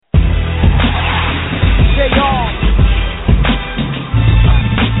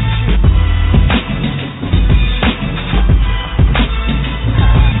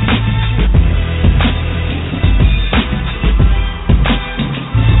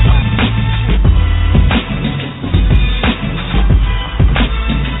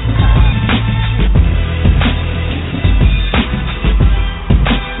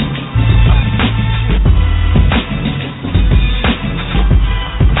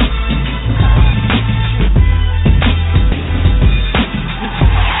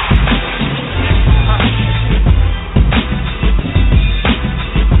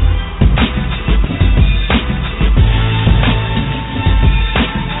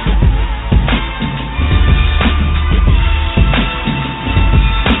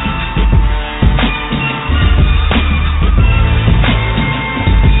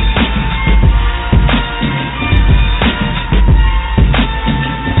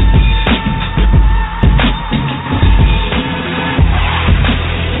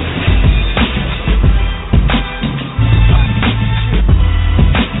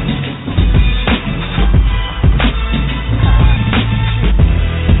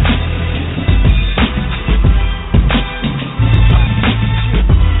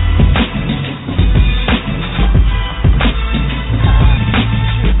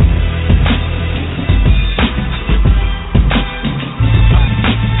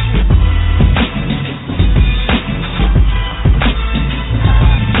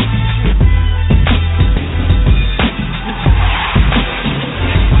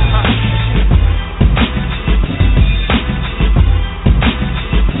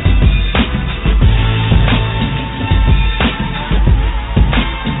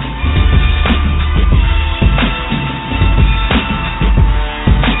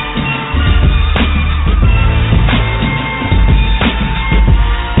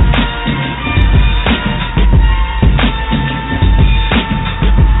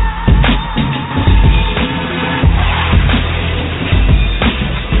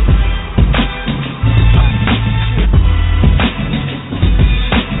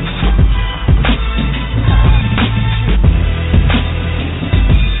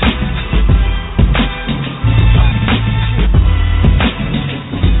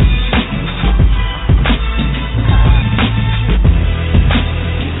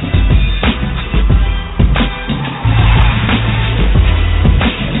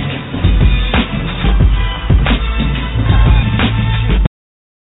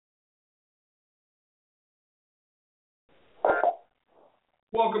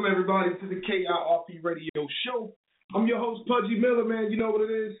Welcome everybody to the KIRP Radio Show. I'm your host Pudgy Miller, man. You know what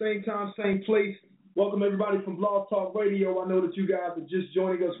it is, same time, same place. Welcome everybody from Blog Talk Radio. I know that you guys are just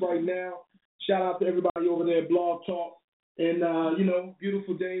joining us right now. Shout out to everybody over there at Blog Talk. And,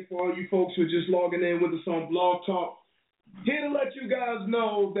 beautiful day for all you folks who are just logging in with us on Blog Talk. Here to let you guys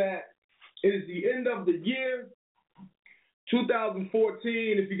know that it is the end of the year,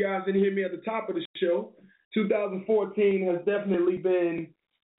 2014. If you guys didn't hear me at the top of the show, 2014 has definitely been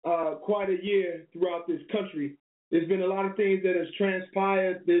quite a year throughout this country. There's been a lot of things that has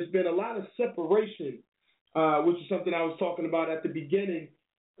transpired. There's been a lot of separation, which is something I was talking about at the beginning.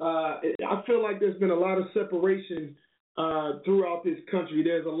 I feel like there's been a lot of separation throughout this country.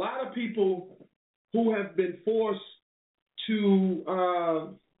 There's a lot of people who have been forced to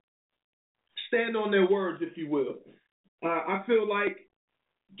stand on their words, if you will. I feel like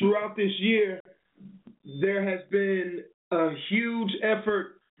throughout this year, there has been a huge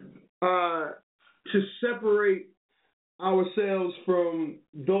effort to separate ourselves from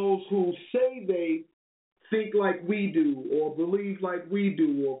those who say they think like we do, or believe like we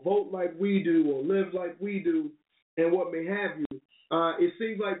do, or vote like we do, or live like we do, and what may have you. It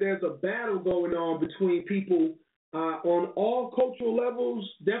seems like there's a battle going on between people on all cultural levels,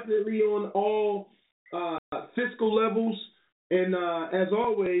 definitely on all fiscal levels. And as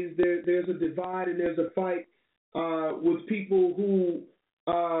always, there's a divide and there's a fight with people who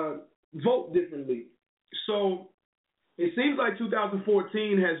vote differently. So it seems like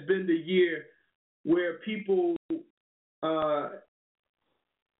 2014 has been the year where people have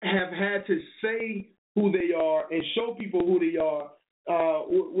had to say who they are and show people who they are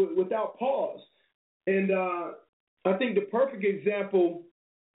without pause. And I think the perfect example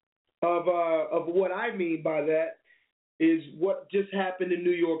of what I mean by that is what just happened in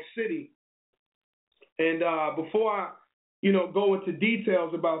New York City. And before I, go into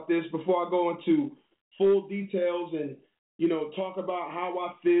details about this, before I go into full details and, talk about how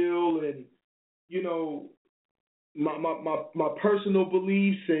I feel and, my personal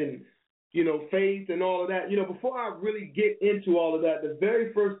beliefs and, faith and all of that, before I really get into all of that, the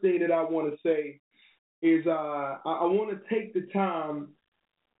very first thing that I want to say is I want to take the time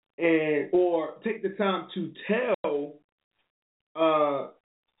to tell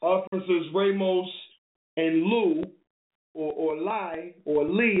Officers Ramos and Lou, or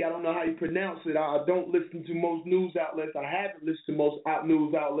Lee, I don't know how you pronounce it. I don't listen to most news outlets. I haven't listened to most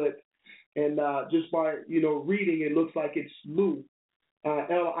news outlets. And just by, reading, it looks like it's Lou,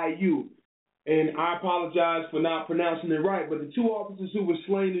 Liu. And I apologize for not pronouncing it right. But the two officers who were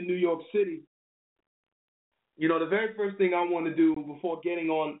slain in New York City, the very first thing I want to do before getting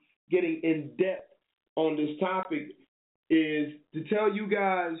in depth on this topic is to tell you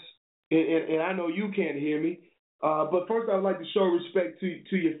guys, and I know you can't hear me, but first I would like to show respect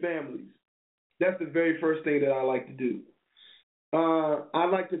to your families. That's the very first thing that I like to do. I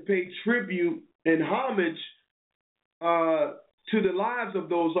like to pay tribute and homage to the lives of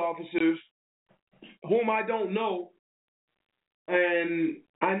those officers whom I don't know and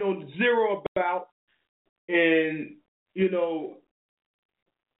I know zero about, and,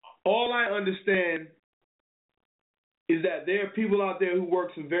 all I understand is that there are people out there who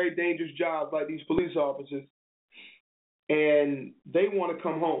work some very dangerous jobs like these police officers, and they want to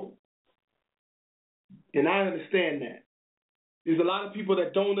come home. And I understand that. There's a lot of people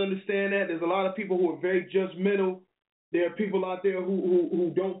that don't understand that. There's a lot of people who are very judgmental. There are people out there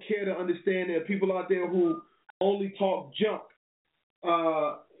who don't care to understand. There are people out there who only talk junk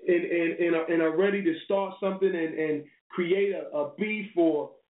and are ready to start something and create a beef.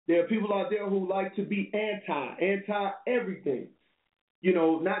 Or there are people out there who like to be anti everything.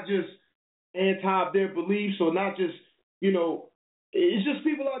 Not just anti their beliefs, or not just, it's just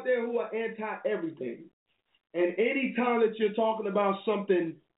people out there who are anti everything. And any time that you're talking about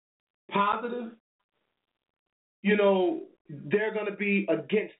something positive, they're going to be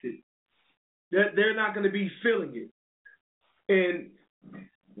against it. They're not going to be feeling it. And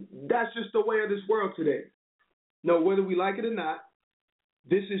that's just the way of this world today. No, whether we like it or not,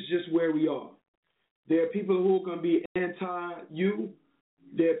 this is just where we are. There are people who are going to be anti-you.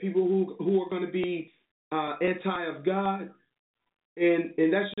 There are people who are going to be anti of God. And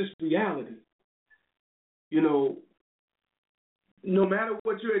that's just reality. No matter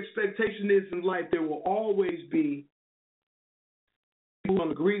what your expectation is in life, there will always be people who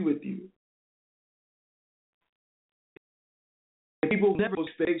don't agree with you. People never have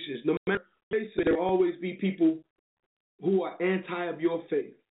expectations. No matter what they say, there will always be people who are anti of your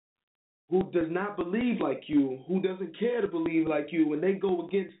faith, who does not believe like you, who doesn't care to believe like you, and they go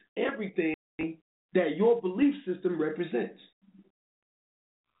against everything that your belief system represents.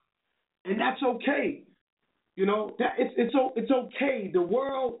 and that's okay. You know that it's okay. The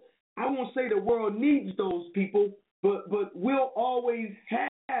world, I won't say the world needs those people, but we'll always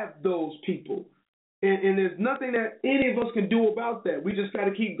have those people, and there's nothing that any of us can do about that. We just got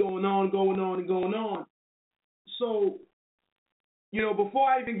to keep going on, going on, and going on. So, you know, before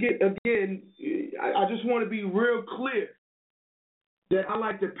I even get again, I just want to be real clear that I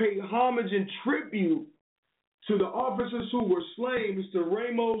like to pay homage and tribute to the officers who were slain, Mr.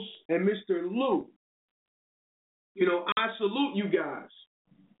 Ramos and Mr. Lou. You know, I salute you guys.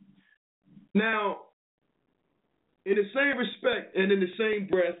 Now, in the same respect and in the same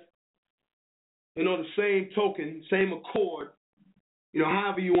breath, and on the same token, same accord, you know,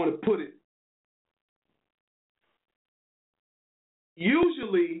 however you want to put it,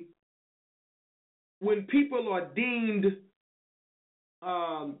 usually when people are deemed,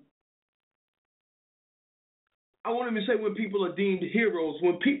 I won't even say when people are deemed heroes,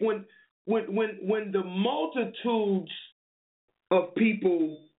 when the multitudes of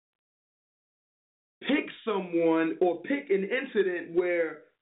people pick someone or pick an incident where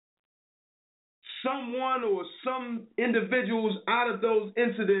someone or some individuals out of those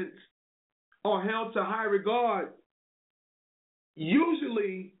incidents are held to high regard,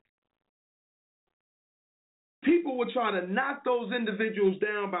 usually people will try to knock those individuals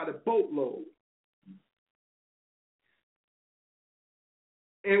down by the boatload.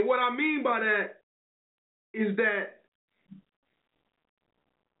 And what I mean by that is that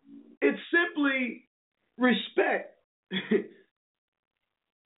it's simply respect.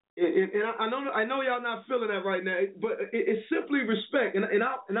 And I know y'all not feeling that right now, but it's simply respect. And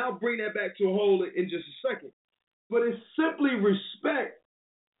I'll bring that back to a whole in just a second. But it's simply respect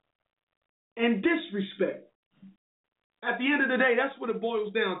and disrespect. At the end of the day, that's what it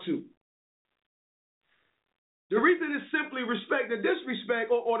boils down to. The reason it's simply respect and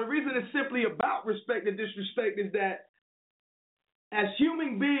disrespect, or the reason it's simply about respect and disrespect, is that as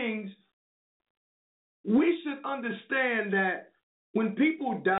human beings, we should understand that when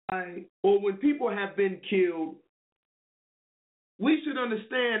people die or when people have been killed, we should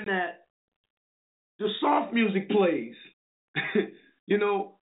understand that the soft music plays. You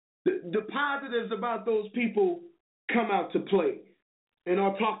know, the positives about those people come out to play and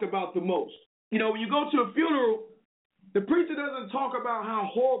are talked about the most. You know, when you go to a funeral, the preacher doesn't talk about how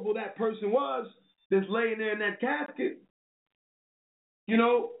horrible that person was that's laying there in that casket. You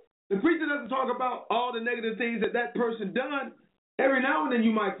know, the preacher doesn't talk about all the negative things that person done. Every now and then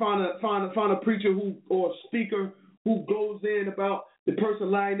you might find a preacher or a speaker who goes in about the person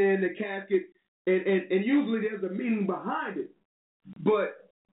lying there in the casket, and usually there's a meaning behind it.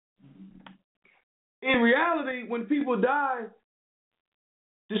 But in reality, when people die,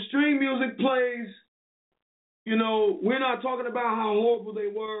 the stream music plays. You know, we're not talking about how horrible they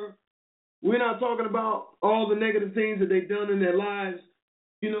were. We're not talking about all the negative things that they've done in their lives.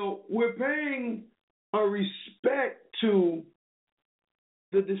 You know, we're paying a respect to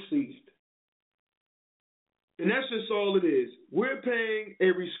the deceased. And that's just all it is. We're paying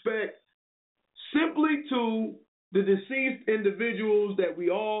a respect simply to the deceased individuals that we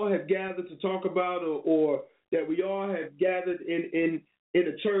all have gathered to talk about, or that we all have gathered in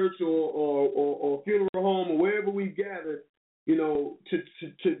a church or funeral home or wherever we've gathered, you know, to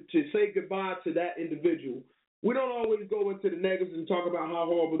say goodbye to that individual. We don't always go into the negatives and talk about how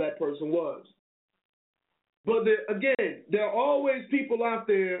horrible that person was. But again, there are always people out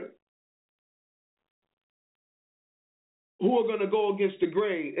there who are going to go against the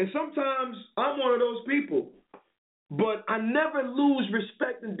grain. And sometimes I'm one of those people. But I never lose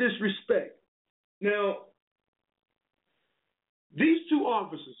respect and disrespect. Now, these two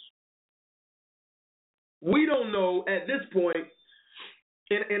officers, we don't know at this point,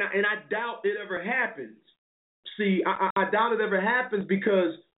 and I doubt it ever happens. See, I doubt it ever happens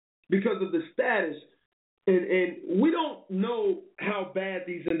because of the status. And we don't know how bad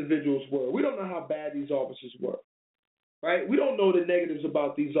these individuals were. We don't know how bad these officers were, right? We don't know the negatives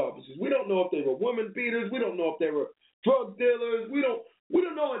about these officers. We don't know if they were woman beaters. We don't know if they were drug dealers. We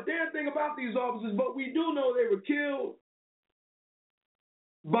don't know a damn thing about these officers, but we do know they were killed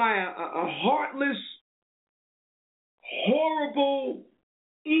by a heartless, horrible,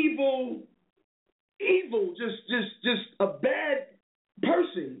 evil, just a bad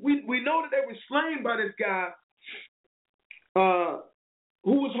person. We know that they were slain by this guy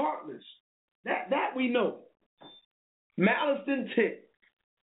who was heartless. That we know. Malice intent.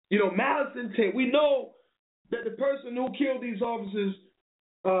 You know, malice intent. We know that the person who killed these officers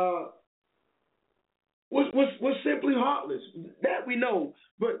was simply heartless. That we know.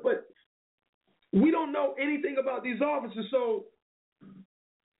 But we don't know anything about these officers. So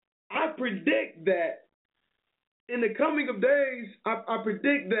I predict that in the coming of days, I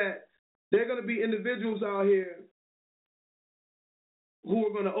predict that there are going to be individuals out here who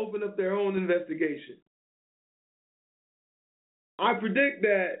are going to open up their own investigation. I predict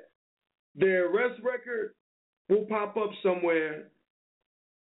that their arrest record will pop up somewhere.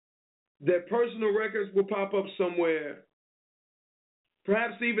 Their personal records will pop up somewhere.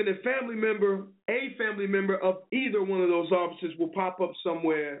 Perhaps even a family member of either one of those officers will pop up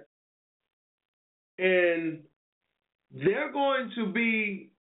somewhere. And they're going to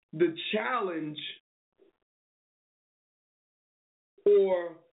be the challenge,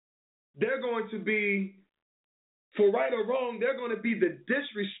 or they're going to be, for right or wrong, they're going to be the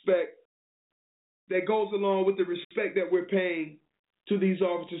disrespect that goes along with the respect that we're paying to these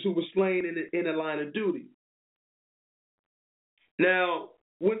officers who were slain in the line of duty. Now,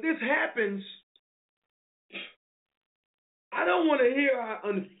 when this happens, I don't want to hear how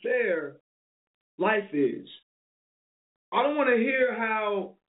unfair life is. I don't want to hear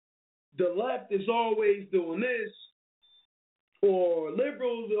how the left is always doing this, or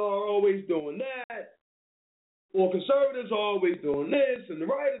liberals are always doing that, or conservatives are always doing this, and the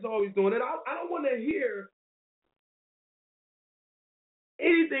right is always doing that. I don't want to hear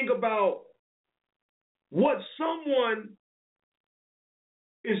anything about what someone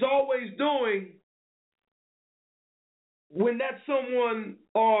is always doing when that someone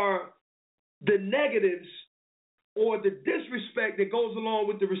are the negatives or the disrespect that goes along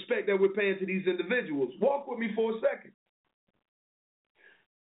with the respect that we're paying to these individuals. Walk with me for a second.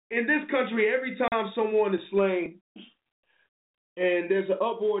 In this country, every time someone is slain and there's an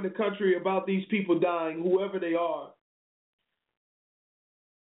uproar in the country about these people dying, whoever they are,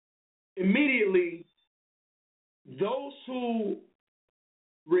 immediately those who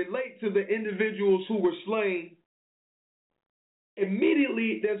relate to the individuals who were slain,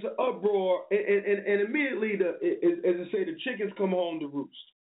 immediately there's an uproar, and immediately, as I say, the chickens come home to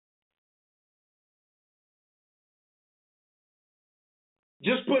roost.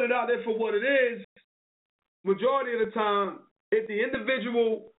 Just put it out there for what it is. Majority of the time, if the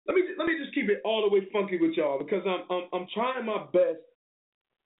individual, let me just keep it all the way funky with y'all, because I'm trying my best.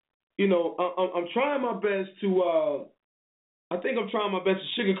 You know, I'm trying my best to. I think I'm trying my best to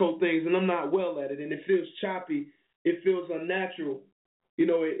sugarcoat things, and I'm not well at it, and it feels choppy. It feels unnatural. You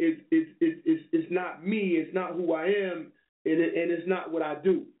know, it's not me. It's not who I am, and it's not what I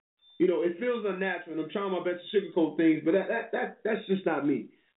do. You know, it feels unnatural, and I'm trying my best to sugarcoat things, but that's just not me.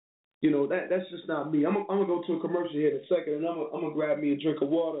 You know, that's just not me. I'm gonna go to a commercial here in a second, and I'm gonna grab me a drink of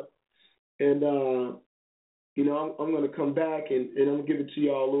water, and you know, I'm gonna come back and I'm gonna give it to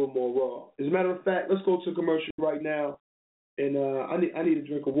y'all a little more raw. As a matter of fact, let's go to a commercial right now. And I need a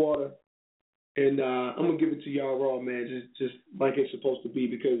drink of water, and I'm gonna give it to y'all raw, man, just like it's supposed to be,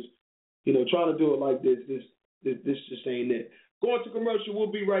 because you know, trying to do it like this just ain't it. Going to commercial,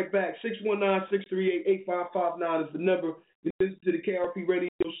 we'll be right back. 619-638-8559 is the number. You listen to the KRP Radio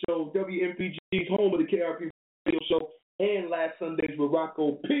Show, WMPG's home of the KRP Radio Show, and Last Sundays with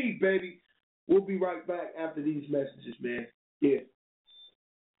Rocco P, baby. We'll be right back after these messages, man. Yeah.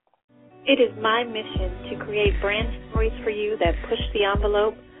 It is my mission to create brand stories for you that push the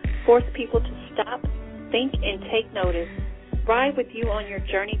envelope, force people to stop, think, and take notice. Ride with you on your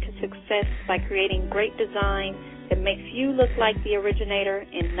journey to success by creating great design that makes you look like the originator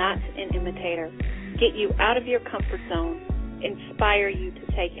and not an imitator. Get you out of your comfort zone. Inspire you to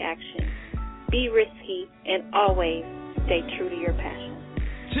take action. Be risky and always stay true to your passion.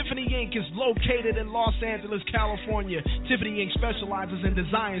 Tiffany Inc. is located in Los Angeles, California. Tiffany Inc. specializes in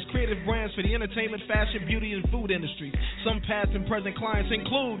designs, creative brands for the entertainment, fashion, beauty, and food industries. Some past and present clients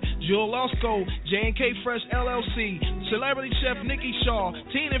include Jill Losco, J&K Fresh LLC, celebrity chef Nikki Shaw,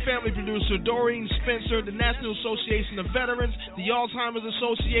 teen and family producer Doreen Spencer, the National Association of Veterans, the Alzheimer's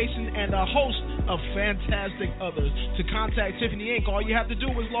Association, and a host of fantastic others. To contact Tiffany Inc., all you have to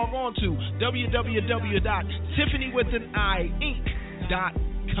do is log on to www.tiffanyWithAnI.com.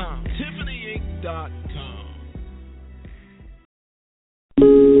 TiffanyInc.com.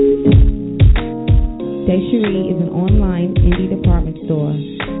 Desherie is an online indie department store,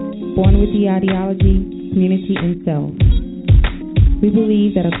 born with the ideology, community, and self. We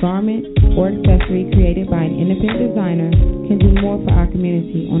believe that a garment or accessory created by an independent designer can do more for our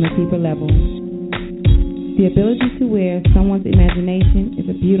community on a deeper level. The ability to wear someone's imagination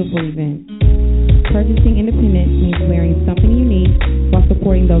is a beautiful event. Purchasing independent means wearing something unique while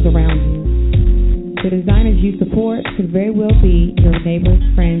supporting those around you. The designers you support could very well be your neighbors,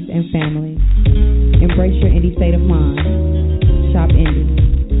 friends, and family. Embrace your indie state of mind. Shop indie.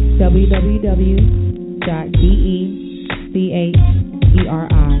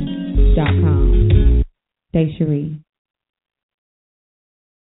 www.DECHERI.com. DeshareeCompany.com. Desharee.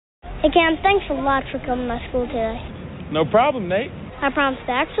 Hey, Cam, thanks a lot for coming to my school today. No problem, Nate. I promise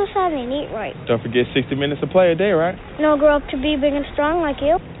to exercise and eat right. Don't forget 60 minutes of play a day, right? And I'll grow up to be big and strong like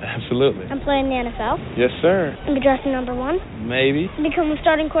you. Absolutely. And play in the NFL. Yes, sir. And be drafted number 1. Maybe. And become the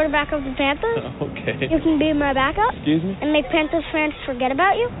starting quarterback of the Panthers. Okay. You can be my backup. Excuse me? And make Panthers fans forget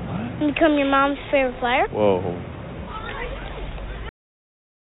about you. What? And become your mom's favorite player. Whoa.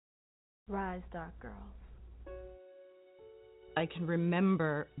 Rise, dark girls. I can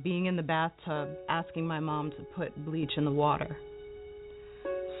remember being in the bathtub asking my mom to put bleach in the water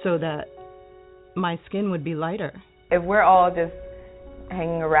so that my skin would be lighter. If we're all just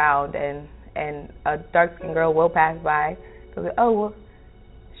hanging around and a dark-skinned girl will pass by, they'll say, oh, well,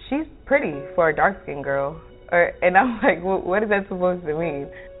 she's pretty for a dark-skinned girl. And I'm like, well, what is that supposed to mean?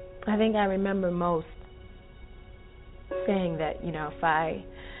 I think I remember most saying that, you know, if I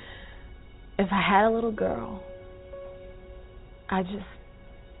had a little girl, I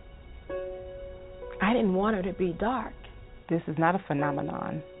didn't want her to be dark. This is not a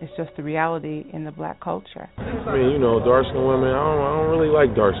phenomenon. It's just the reality in the black culture. I mean, you know, dark-skinned women, I don't really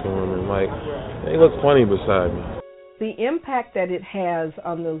like dark-skinned women. Like, they look funny beside me. The impact that it has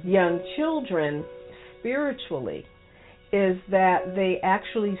on those young children spiritually is that they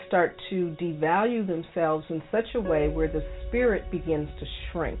actually start to devalue themselves in such a way where the spirit begins to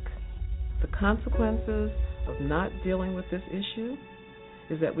shrink. The consequences of not dealing with this issue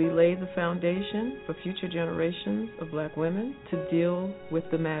is that we lay the foundation for future generations of black women to deal with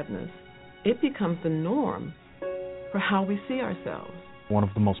the madness. It becomes the norm for how we see ourselves. One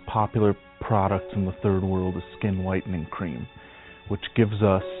of the most popular products in the third world is skin whitening cream, which gives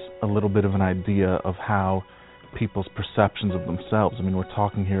us a little bit of an idea of how people's perceptions of themselves. I mean, we're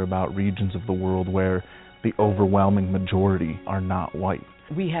talking here about regions of the world where the overwhelming majority are not white.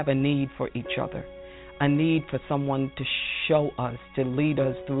 We have a need for each other, a need for someone to show us, to lead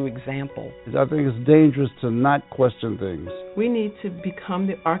us through example. I think it's dangerous to not question things. We need to become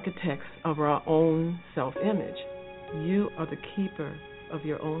the architects of our own self-image. You are the keeper of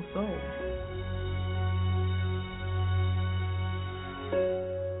your own soul.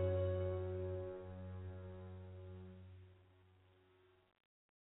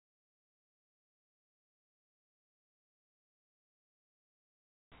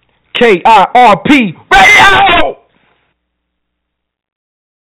 KIRP Radio!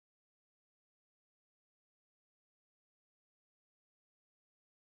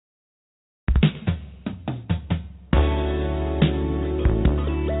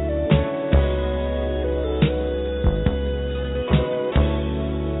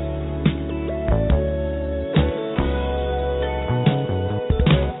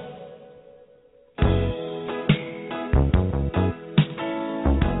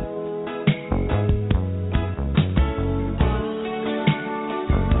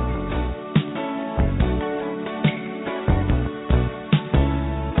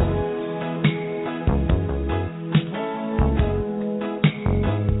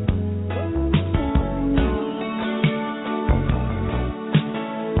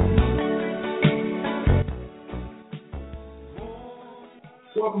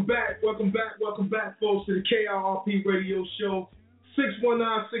 Welcome back, folks, to the KIRP Radio Show.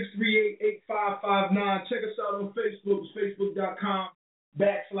 619-638-8559. Check us out on Facebook. It's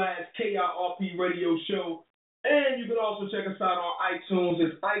facebook.com/KIRP Radio Show. And you can also check us out on iTunes.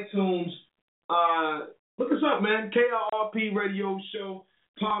 It's iTunes. Look us up, man. KIRP Radio Show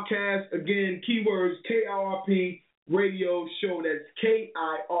podcast. Again, keywords KIRP Radio Show. That's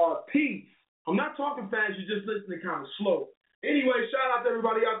KIRP. I'm not talking fast. You're just listening kind of slow. Anyway, shout out to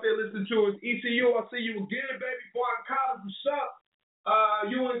everybody out there listening to us. ECU, I see you again, baby. Barton College, what's up?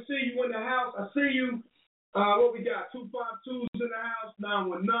 UNC, you in the house. I see you. What we got? 252s in the house.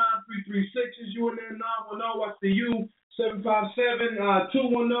 919, 336s. You in there? 910. I see you. 757,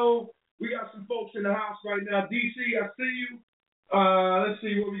 210. We got some folks in the house right now. DC, I see you. Let's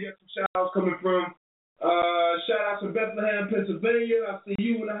see where we got some shout outs coming from. Shout out to Bethlehem, Pennsylvania. I see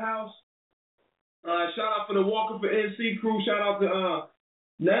you in the house. Shout out for the Walker for NC crew. Shout out to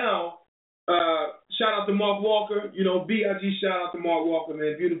shout out to Mark Walker. You know, BIG. Shout out to Mark Walker,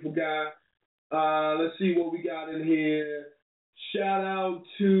 man, beautiful guy. Let's see what we got in here. Shout out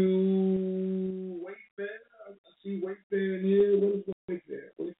to Wayfair. I see Wayfair in here. What is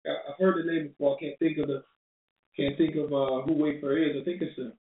Wayfair? I've heard the name before. I can't think of who Wayfair is. I think it's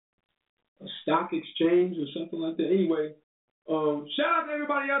a stock exchange or something like that. Anyway, shout out to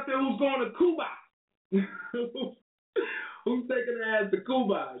everybody out there who's going to Cuba. Who's taking their ass to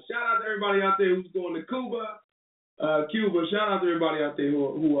Cuba? Shout out to everybody out there who's going to Cuba. Cuba. Shout out to everybody out there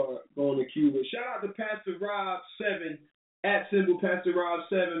who are going to Cuba. Shout out to Pastor Rob 7 at symbol Pastor Rob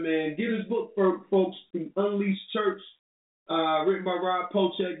 7, man. Get his book for folks, The Unleashed Church, written by Rob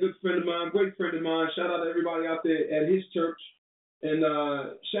Pochek, good friend of mine, great friend of mine. Shout out to everybody out there at his church. And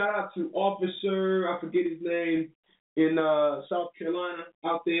shout out to Officer, I forget his name, in South Carolina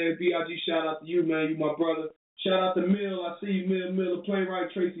out there. B.I.G. shout out to you, man. You my brother. Shout out to Mill. I see you, Mill, the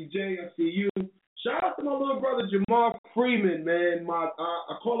playwright. Tracy J. I see you. Shout out to my little brother Jamal Freeman, man.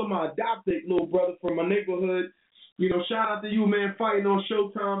 I call him my adopted little brother from my neighborhood. You know, shout out to you, man, fighting on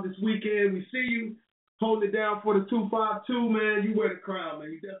Showtime this weekend. We see you holding it down for the 252, man. You wear the crown, man.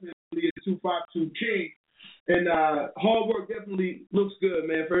 You definitely a 252 king. And hard work definitely looks good,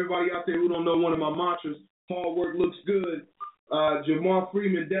 man. For everybody out there who don't know one of my mantras, hard work looks good. Jamal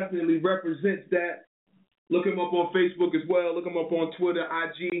Freeman definitely represents that. Look him up on Facebook as well. Look him up on Twitter,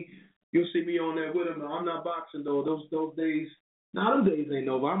 IG. You'll see me on there with him. I'm not boxing, though. Those days, them days ain't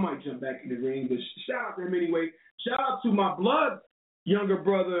over. I might jump back in the ring, but shout out to him anyway. Shout out to my blood younger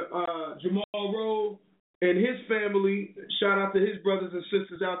brother, Jamal Rowe, and his family. Shout out to his brothers and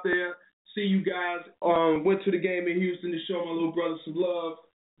sisters out there. See you guys. Went to the game in Houston to show my little brother some love.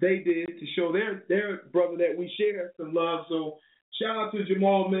 They did, to show their brother that we share some love. So shout out to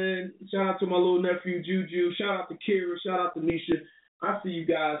Jamal, man. Shout out to my little nephew, Juju. Shout out to Kira. Shout out to Nisha. I see you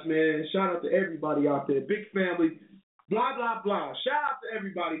guys, man. Shout out to everybody out there. Big family. Blah, blah, blah. Shout out to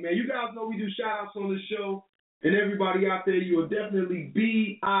everybody, man. You guys know we do shout-outs on this show. And everybody out there, you are definitely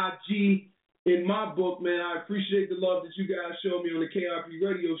B.I.G. in my book, man. I appreciate the love that you guys show me on the KRP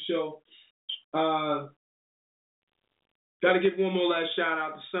radio show. Got to give one more last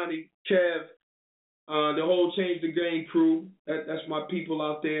shout-out to Sonny, Kev, the whole Change the Game crew. That's my people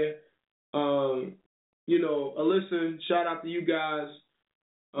out there. You know, Alyssa, shout out to you guys.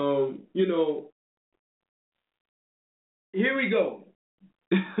 You know, here we go.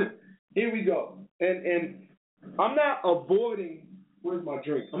 Here we go. And I'm not avoiding, where's my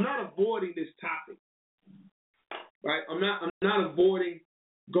drink? I'm not avoiding this topic. Right? I'm not avoiding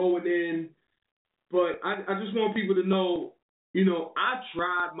going in, but I just want people to know, you know, I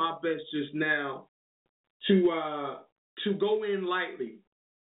tried my best just now to go in lightly.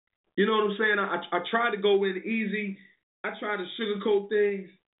 You know what I'm saying? I tried to go in easy. I tried to sugarcoat things.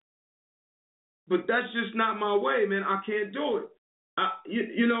 But that's just not my way, man. I can't do it.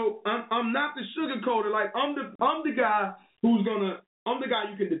 You know, I'm not the sugarcoater. Like I'm the guy I'm the guy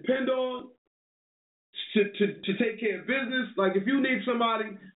you can depend on to take care of business. Like if you need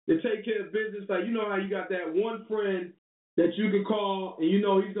somebody to take care of business, like you know how you got that one friend that you can call and you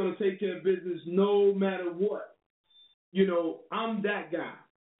know he's gonna take care of business no matter what. You know, I'm that guy.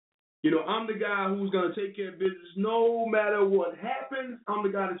 You know, I'm the guy who's going to take care of business no matter what happens. I'm the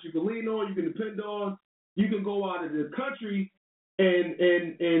guy that you can lean on, you can depend on. You can go out of the country and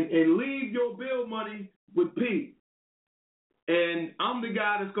leave your bill money with P. And I'm the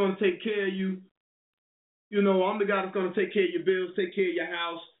guy that's going to take care of you. You know, I'm the guy that's going to take care of your bills, take care of your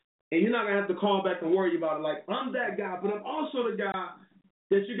house. And you're not going to have to call back and worry about it. Like, I'm that guy, but I'm also the guy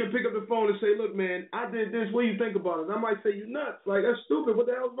that you can pick up the phone and say, look, man, I did this. What do you think about it? And I might say, you nuts. Like, that's stupid. What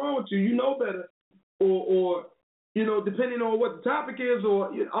the hell's wrong with you? You know better. Or you know, depending on what the topic is,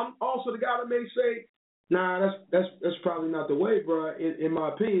 or you know, I'm also the guy that may say, nah, that's probably not the way, bro, in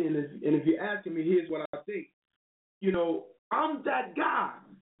my opinion. And if you're asking me, here's what I think. You know, I'm that guy.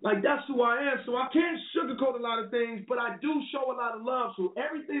 Like, that's who I am. So I can't sugarcoat a lot of things, but I do show a lot of love. So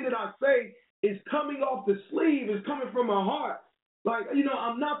everything that I say is coming off the sleeve, is coming from my heart. Like, you know,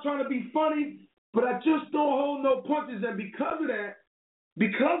 I'm not trying to be funny, but I just don't hold no punches. And because of that,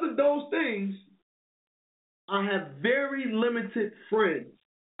 because of those things, I have very limited friends.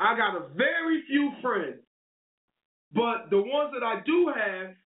 I got a very few friends. But the ones that I do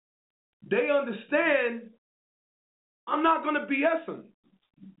have, they understand I'm not going to BS them.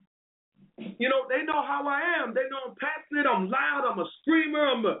 You know, they know how I am. They know I'm passionate, I'm loud, I'm a screamer,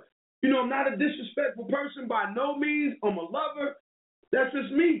 I'm not a disrespectful person by no means. I'm a lover. That's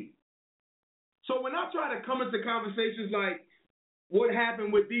just me. So when I try to come into conversations like what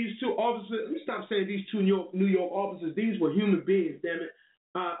happened with these two officers, let me stop saying these two New York officers. These were human beings, damn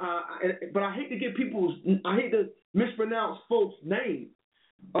it. But I hate to mispronounce folks' names,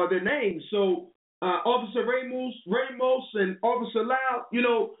 their names. So Officer Ramos and Officer Loud, you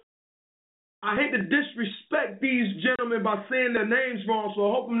know, I hate to disrespect these gentlemen by saying their names wrong, so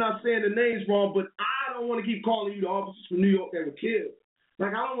I hope I'm not saying their names wrong, but I don't want to keep calling you the officers from New York that were killed.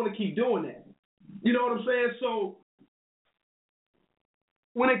 Like, I don't want to keep doing that. You know what I'm saying? So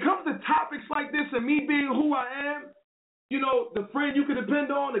when it comes to topics like this and me being who I am, the friend you can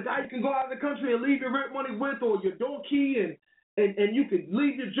depend on, the guy you can go out of the country and leave your rent money with, or your donkey, and you can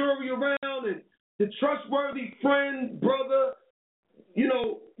leave your jewelry around, and the trustworthy friend, brother,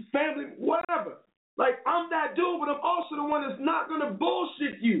 family, whatever. Like, I'm that dude, but I'm also the one that's not going to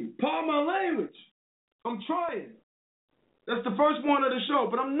bullshit you. Pardon my language. I'm trying. That's the first one of the show,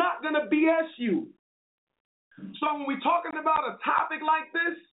 but I'm not going to BS you. So when we're talking about a topic like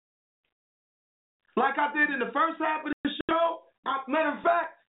this, like I did in the first half of the show, matter of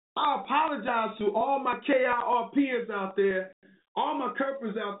fact, I apologize to all my KIRPers out there, all my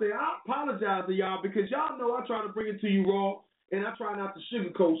Kirpers out there. I apologize to y'all because y'all know I try to bring it to you raw, and I try not to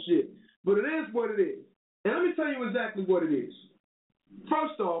sugarcoat shit. But it is what it is. And let me tell you exactly what it is.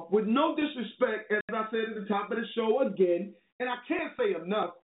 First off, with no disrespect, as I said at the top of the show again, and I can't say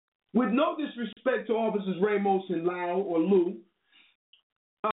enough, with no disrespect to Officers Ramos and Lau or Lou,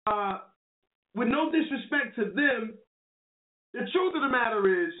 with no disrespect to them, the truth of the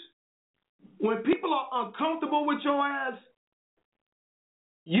matter is, when people are uncomfortable with your ass,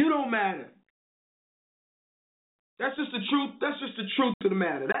 you don't matter. That's just the truth. That's just the truth of the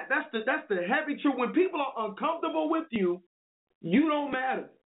matter. That's the heavy truth. When people are uncomfortable with you, you don't matter.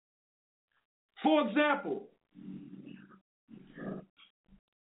 For example,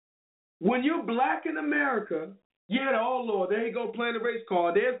 when you're black in America, oh Lord, there you go, playing the race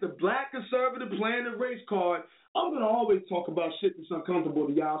card. There's the black conservative playing the race card. I'm gonna always talk about shit that's uncomfortable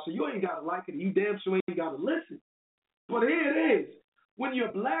to y'all, so you ain't gotta like it. You damn sure ain't gotta listen. But here it is. When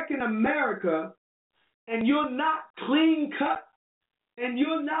you're black in America, and you're not clean cut, and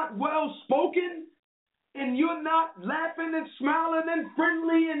you're not well spoken, and you're not laughing and smiling and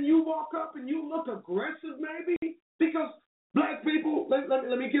friendly, and you walk up and you look aggressive maybe, because black people, let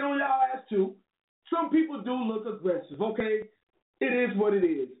me get on y'all ass too. Some people do look aggressive, okay? It is what it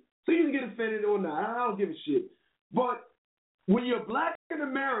is. So you can get offended or not. I don't give a shit. But when you're black in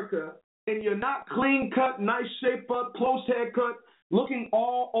America and you're not clean cut, nice shape up, close haircut, looking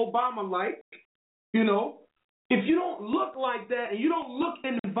all Obama-like, if you don't look like that and you don't look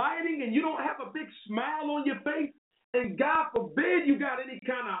inviting and you don't have a big smile on your face, and God forbid you got any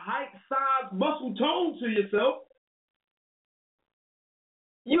kind of height, size, muscle tone to yourself,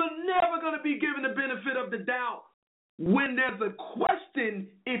 you're never going to be given the benefit of the doubt when there's a question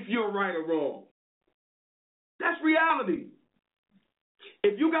if you're right or wrong. That's reality.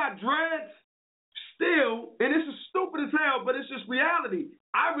 If you got dreads, still, and this is stupid as hell, but it's just reality.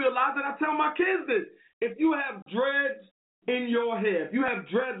 I realize that I tell my kids this. If you have dreads in your hair, if you have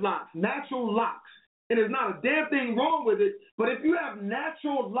dreadlocks, natural locks, and there's not a damn thing wrong with it, but if you have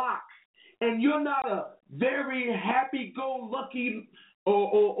natural locks and you're not a very happy-go-lucky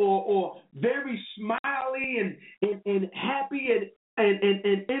or very smiley and happy and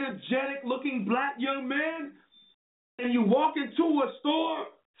energetic-looking black young man, and you walk into a store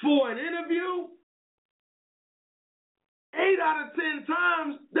for an interview, 8 out of 10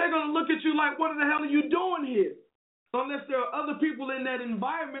 times, they're going to look at you like, what the hell are you doing here? Unless there are other people in that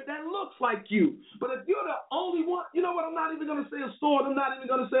environment that looks like you. But if you're the only one, you know what, I'm not even going to say a store, I'm not even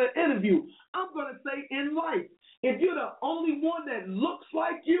going to say an interview. I'm going to say in life. If you're the only one that looks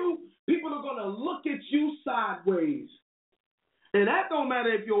like you, people are going to look at you sideways. And that don't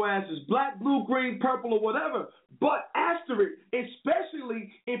matter if your ass is black, blue, green, purple, or whatever. But asterisk,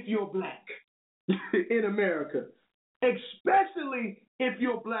 especially if you're black in America. Especially if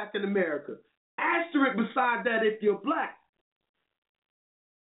you're black in America. Asterisk beside that if you're black.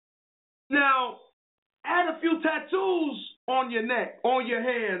 Now, add a few tattoos on your neck, on your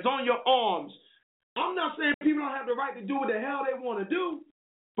hands, on your arms. I'm not saying people don't have the right to do what the hell they want to do,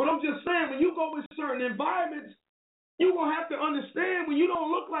 but I'm just saying when you go in certain environments, you're going to have to understand when you don't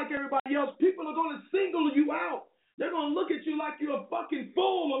look like everybody else, people are going to single you out. They're going to look at you like you're a fucking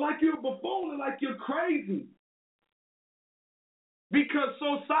fool or like you're a buffoon or like you're crazy. Because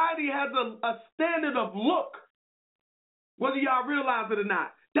society has a standard of look, whether y'all realize it or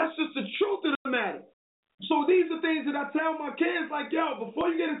not. That's just the truth of the matter. So these are things that I tell my kids, like, yo, before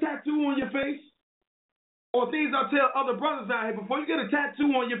you get a tattoo on your face, or things I tell other brothers out here, before you get a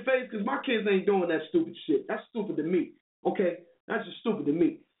tattoo on your face, because my kids ain't doing that stupid shit. That's stupid to me, okay? That's just stupid to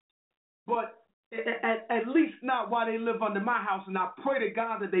me. But at least not while they live under my house, and I pray to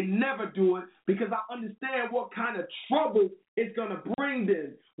God that they never do it, because I understand what kind of trouble it's going to bring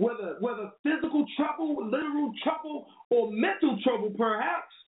them, whether physical trouble, literal trouble, or mental trouble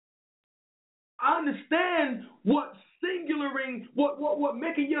perhaps. I understand what singularing, what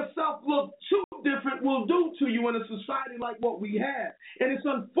making yourself look too different will do to you in a society like what we have. And it's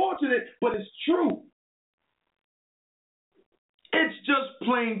unfortunate, but it's true. It's just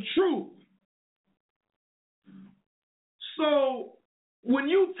plain true. So when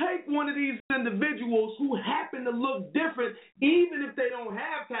you take one of these individuals who happen to look different, even if they don't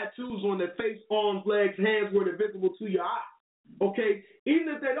have tattoos on their face, arms, legs, hands where they're visible to your eye, okay? Even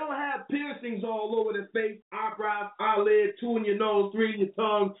if they don't have piercings all over their face, eyebrows, eyelids, 2 in your nose, 3 in your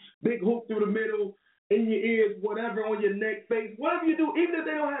tongue, big hoop through the middle, in your ears, whatever, on your neck, face, whatever you do, even if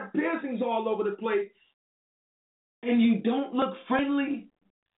they don't have piercings all over the place, and you don't look friendly,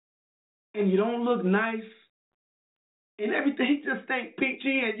 and you don't look nice, and everything, he just think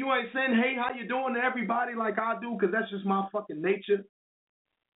peachy, and you ain't saying, hey, how you doing to everybody like I do, because that's just my fucking nature.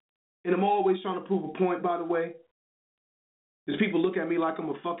 And I'm always trying to prove a point, by the way. Because people look at me like I'm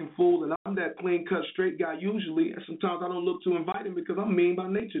a fucking fool, and I'm that clean-cut, straight guy usually, and sometimes I don't look too inviting because I'm mean by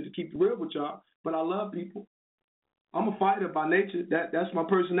nature, to keep it real with y'all, but I love people. I'm a fighter by nature. That's my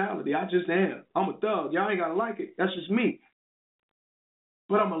personality. I just am. I'm a thug. Y'all ain't got to like it. That's just me.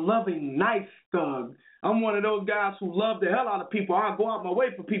 But I'm a loving, nice thug. I'm one of those guys who love the hell out of people. I go out my way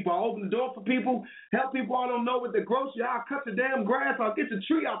for people. I open the door for people, help people I don't know with the grocery. I'll cut the damn grass. I'll get the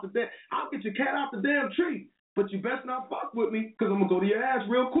tree out the damn. I'll get your cat out the damn tree. But you best not fuck with me, because I'm going to go to your ass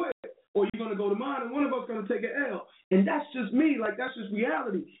real quick. Or you're going to go to mine, and one of us going to take an L. And that's just me. Like, that's just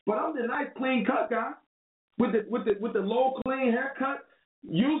reality. But I'm the nice, clean cut guy with the low, clean haircut,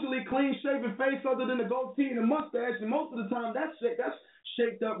 usually clean-shaven face other than the goatee and the mustache. And most of the time, that's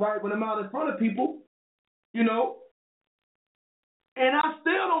shaped up right when I'm out in front of people, you know. And I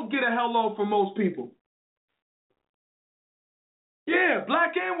still don't get a hello from most people. Yeah,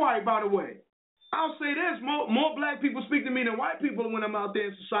 black and white, by the way. I'll say this, more black people speak to me than white people when I'm out there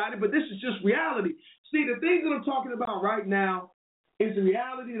in society, but this is just reality. See, the things that I'm talking about right now is the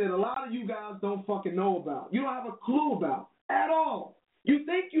reality that a lot of you guys don't fucking know about. You don't have a clue about at all. You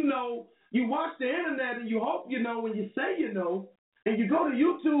think you know, you watch the internet and you hope you know and you say you know, and you go to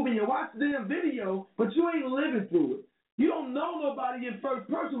YouTube and you watch the damn video, but you ain't living through it. You don't know nobody in first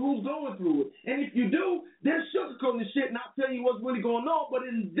person who's going through it. And if you do, they're sugarcoating the shit, not telling you what's really going on. But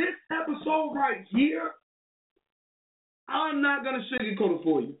in this episode right here, I'm not going to sugarcoat it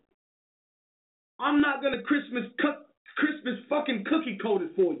for you. I'm not going to Christmas fucking cookie coat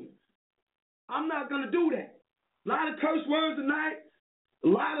it for you. I'm not going to do that. A lot of curse words tonight, a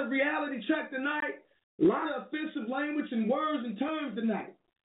lot of reality check tonight, a lot of offensive language and words and terms tonight.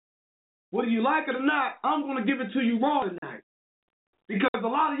 Whether you like it or not, I'm going to give it to you raw tonight. Because a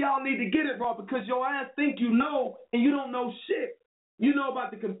lot of y'all need to get it raw because your ass think you know and you don't know shit. You know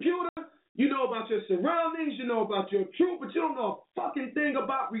about the computer, you know about your surroundings, you know about your truth, but you don't know a fucking thing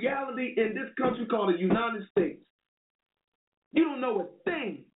about reality in this country called the United States. You don't know a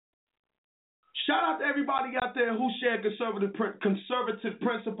thing. Shout out to everybody out there who share conservative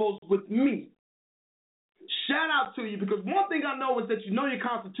principles with me. Shout out to you, because one thing I know is that you know your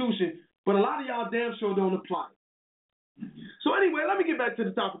Constitution, but a lot of y'all damn sure don't apply. So anyway, let me get back to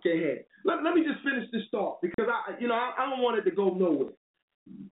the topic at hand. Let me just finish this thought, because I don't want it to go nowhere.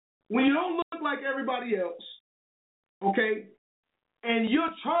 When you don't look like everybody else, okay, and you're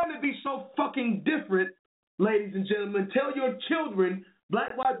trying to be so fucking different, ladies and gentlemen, tell your children,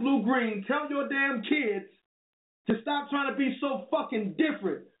 black, white, blue, green, tell your damn kids to stop trying to be so fucking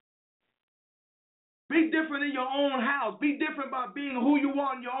different. Be different in your own house. Be different by being who you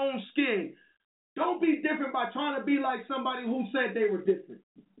are in your own skin. Don't be different by trying to be like somebody who said they were different.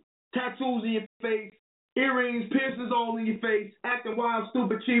 Tattoos in your face, earrings, piercings all in your face, acting wild,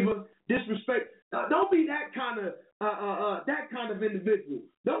 stupid, chiva, disrespect. Don't be that kind of individual.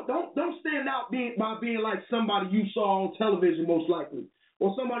 Don't stand out by being like somebody you saw on television, most likely,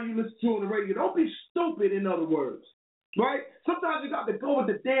 or somebody you listen to on the radio. Don't be stupid, in other words, right? Sometimes you got to go with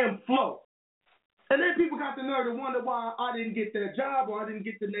the damn flow. And then people got the nerve to wonder why I didn't get that job, or I didn't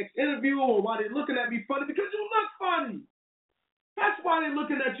get the next interview, or why they're looking at me funny, because you look funny. That's why they're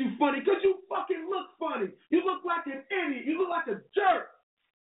looking at you funny, because you fucking look funny. You look like an idiot. You look like a jerk.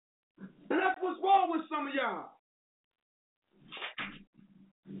 And that's what's wrong with some of y'all.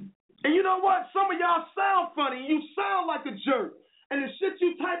 And you know what? Some of y'all sound funny. You sound like a jerk. And the shit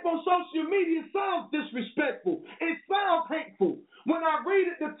you type on social media sounds disrespectful. It sounds hateful. When I read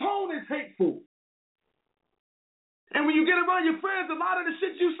it, the tone is hateful. And when you get around your friends, a lot of the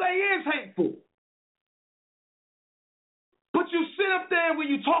shit you say is hateful. But you sit up there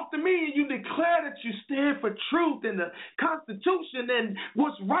when you talk to me and you declare that you stand for truth and the Constitution and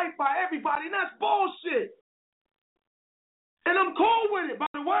what's right by everybody, and that's bullshit. And I'm cool with it,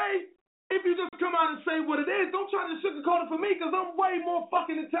 by the way. If you just come out and say what it is, don't try to sugarcoat it for me, because I'm way more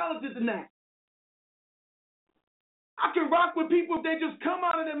fucking intelligent than that. I can rock with people if they just come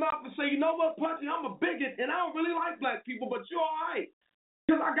out of their mouth and say, you know what, Pudgy, I'm a bigot and I don't really like black people, but you're all right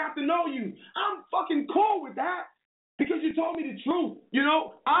because I got to know you. I'm fucking cool with that. Because you told me the truth. You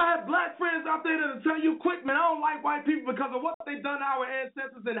know, I have black friends out there that'll tell you quick, man, I don't like white people because of what they've done to our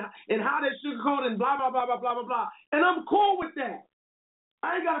ancestors and how they sugarcoat and blah, blah, blah, blah, blah, blah, blah. And I'm cool with that.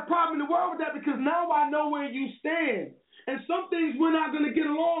 I ain't got a problem in the world with that because now I know where you stand. And some things we're not going to get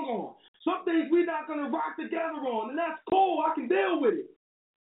along on. Some things we're not going to rock together on. And that's cool. I can deal with it.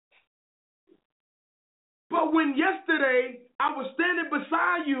 But when yesterday I was standing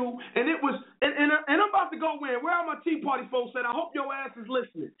beside you and it was, and I'm about to go in. Where are my Tea Party folks at? I hope your ass is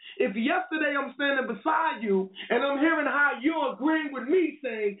listening. If yesterday I'm standing beside you and I'm hearing how you're agreeing with me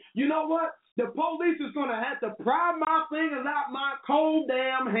saying, you know what? The police is going to have to pry my fingers out my cold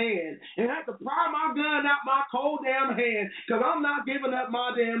damn hand and have to pry my gun out my cold damn hand because I'm not giving up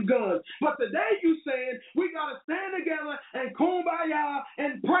my damn guns. But today you saying we got to stand together and kumbaya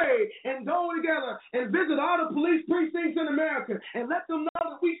and pray and go together and visit all the police precincts in America and let them know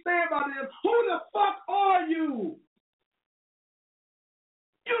that we stand by them. Who the fuck are you?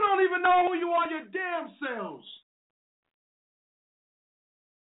 You don't even know who you are your damn selves.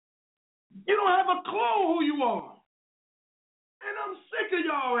 You don't have a clue who you are. And I'm sick of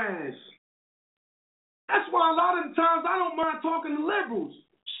y'all ass. That's why a lot of the times I don't mind talking to liberals.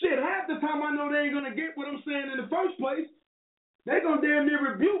 Shit, half the time I know they ain't going to get what I'm saying in the first place. They're going to damn near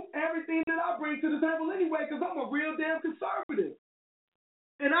rebuke everything that I bring to the table anyway because I'm a real damn conservative.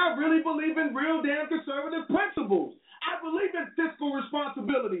 And I really believe in real damn conservative principles. I believe in fiscal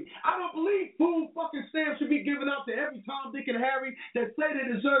responsibility. I don't believe food fucking stamps should be given out to every Tom, Dick, and Harry that say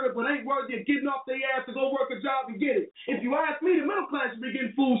they deserve it but ain't worthy of getting off their ass to go work a job and get it. If you ask me, the middle class should be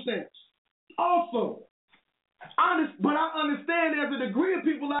getting food stamps. Also, but I understand there's a degree of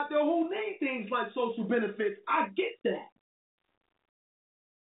people out there who need things like social benefits. I get that.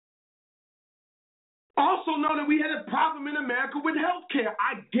 Also know that we had a problem in America with health care.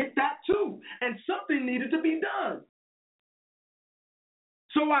 I get that too. And something needed to be done.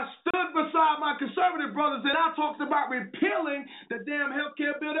 So I stood beside my conservative brothers and I talked about repealing the damn health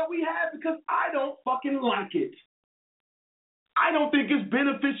care bill that we have because I don't fucking like it. I don't think it's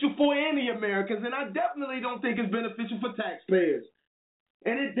beneficial for any Americans, and I definitely don't think it's beneficial for taxpayers.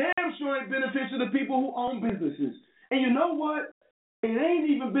 And it damn sure ain't beneficial to people who own businesses. And you know what? It ain't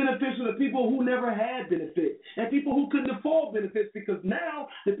even beneficial to people who never had benefits and people who couldn't afford benefits because now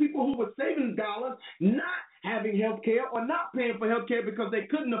the people who were saving dollars not having health care or not paying for health care because they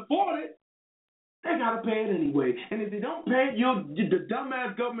couldn't afford it, they got to pay it anyway. And if they don't pay it, the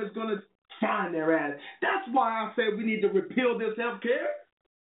dumbass government's going to fine their ass. That's why I say we need to repeal this health care.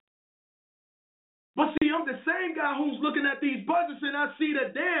 But see, I'm the same guy who's looking at these budgets and I see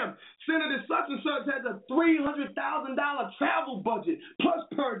that damn, Senator such and such has a $300,000 travel budget plus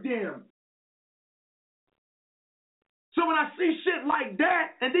per diem. So when I see shit like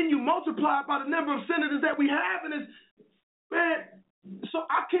that, and then you multiply it by the number of senators that we have, and it's, man, so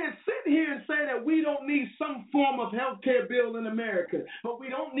I can't sit here and say that we don't need some form of health care bill in America, but we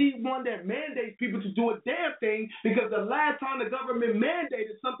don't need one that mandates people to do a damn thing because the last time the government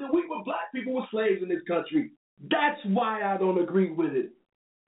mandated something, we were black people were slaves in this country. That's why I don't agree with it.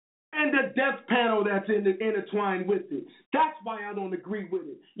 And the death panel that's intertwined with it. That's why I don't agree with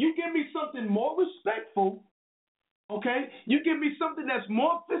it. You give me something more respectful, okay? You give me something that's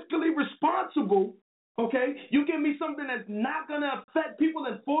more fiscally responsible, okay? You give me something that's not going to affect people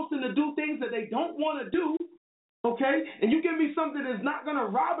and force them to do things that they don't want to do, okay? And you give me something that's not going to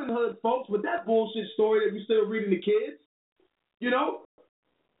Robin Hood folks with that bullshit story that you're still reading to kids, you know?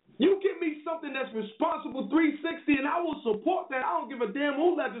 You give me something that's responsible 360 and I will support that. I don't give a damn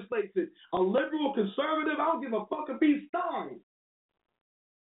who legislates it. A liberal, conservative, I don't give a fuck if he's Stein.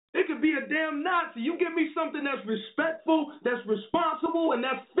 It could be a damn Nazi. You give me something that's respectful, that's responsible, and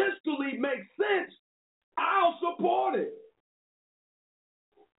that fiscally makes sense, I'll support it.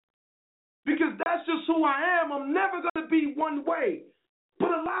 Because that's just who I am. I'm never going to be one way. But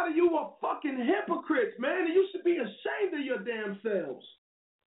a lot of you are fucking hypocrites, man, and you should be ashamed of your damn selves.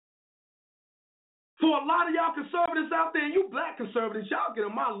 For a lot of y'all conservatives out there, and you black conservatives, y'all get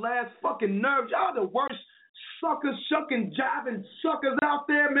on my last fucking nerves. Y'all the worst suckers, shucking, jiving suckers out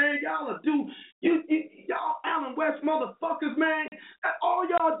there, man. Y'all y'all Alan West motherfuckers, man. All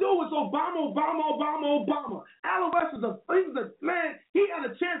y'all do is Obama. Alan West is man, he had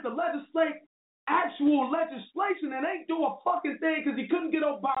a chance to legislate actual legislation and ain't do a fucking thing because he couldn't get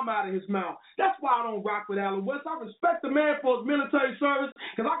Obama out of his mouth. That's why I don't rock with Alan West. I respect the man for his military service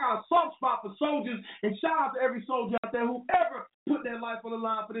because I got a soft spot for soldiers, and shout out to every soldier out there who ever put their life on the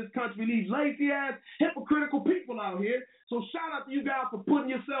line for this country. These lazy-ass, hypocritical people out here. So shout out to you guys for putting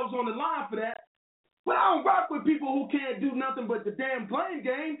yourselves on the line for that. But I don't rock with people who can't do nothing but the damn blame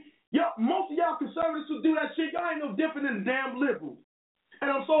game. Most of y'all conservatives who do that shit, y'all ain't no different than the damn liberals. And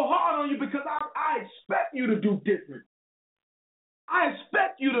I'm so hard on you because I expect you to do different. I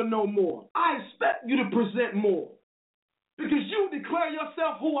expect you to know more. I expect you to present more. Because you declare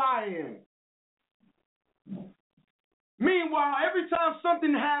yourself who I am. Meanwhile, every time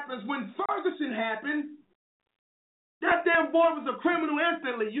something happens, when Ferguson happened, that damn boy was a criminal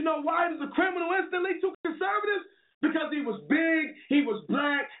instantly. You know why he was a criminal instantly to conservatives? Because he was big, he was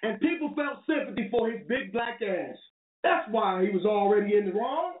black, and people felt sympathy for his big black ass. That's why he was already in the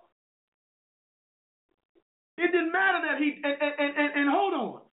wrong. It didn't matter that he, and hold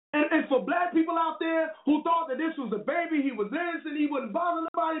on. And for black people out there who thought that this was a baby, he was innocent, he wouldn't bother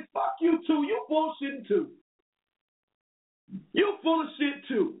nobody, fuck you too. You bullshitting too. You full of shit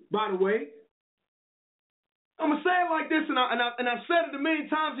too, by the way. I'm going to say it like this, and I've said it a million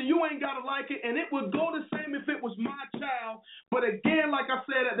times, and you ain't got to like it, and it would go the same if it was my child. But again, like I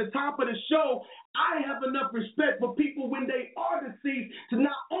said at the top of the show, I have enough respect for people when they are deceased to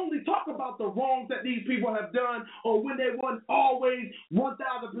not only talk about the wrongs that these people have done or when they weren't always 1,000%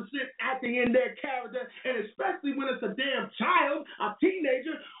 acting in their character, and especially when it's a damn child, a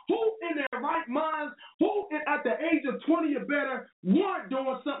teenager, who in their right minds, who at the age of 20 or better weren't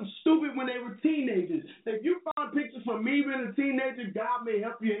doing something stupid when they were teenagers. If you find pictures from me being a teenager, God may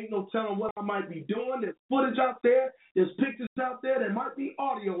help you. Ain't no telling what I might be doing. There's footage out there. There's pictures out there. There might be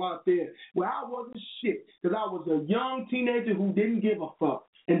audio out there where I wasn't shit because I was a young teenager who didn't give a fuck.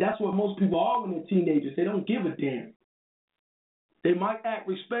 And that's what most people are when they're teenagers. They don't give a damn. They might act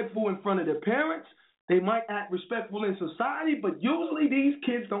respectful in front of their parents. They might act respectful in society, but usually these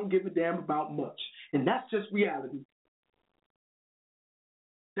kids don't give a damn about much. And that's just reality.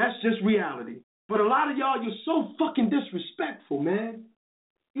 That's just reality. But a lot of y'all, you're so fucking disrespectful, man.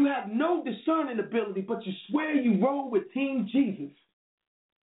 You have no discerning ability, but you swear you roll with Team Jesus.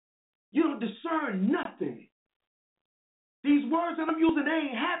 You don't discern nothing. These words that I'm using, they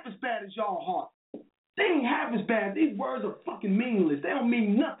ain't half as bad as y'all heart. They ain't half as bad. These words are fucking meaningless. They don't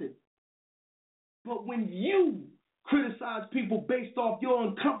mean nothing. But when you criticize people based off your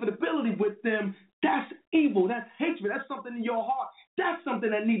uncomfortability with them, that's evil. That's hatred. That's something in your heart. That's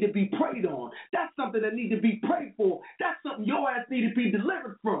something that need to be prayed on. That's something that need to be prayed for. That's something your ass need to be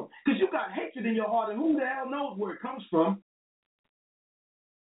delivered from. Because you got hatred in your heart, and who the hell knows where it comes from.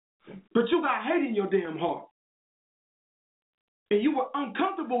 But you got hate in your damn heart. And you were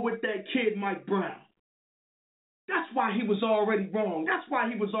uncomfortable with that kid, Mike Brown. That's why he was already wrong. That's why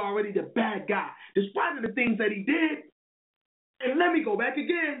he was already the bad guy, despite of the things that he did. And let me go back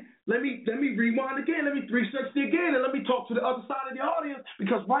again. Let me rewind again. Let me 360 again, and let me talk to the other side of the audience,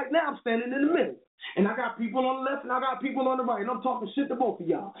 because right now I'm standing in the middle. And I got people on the left and I got people on the right, and I'm talking shit to both of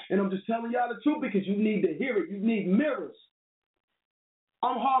y'all. And I'm just telling y'all the truth because you need to hear it. You need mirrors.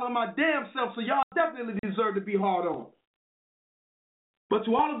 I'm hard on my damn self, so y'all definitely deserve to be hard on. But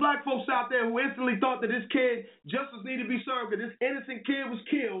to all the black folks out there who instantly thought that this kid justice needed to be served, that this innocent kid was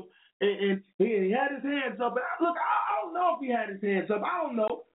killed, and he had his hands up. And look, I don't know if he had his hands up. I don't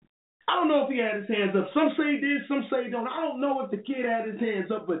know. I don't know if he had his hands up. Some say he did, some say he don't. I don't know if the kid had his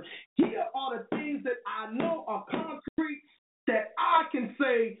hands up, but here are the things that I know are concrete that I can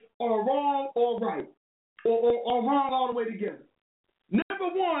say are wrong or right, or wrong all the way together.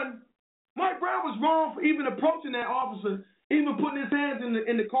 Number one, Mike Brown was wrong for even approaching that officer, even putting his hands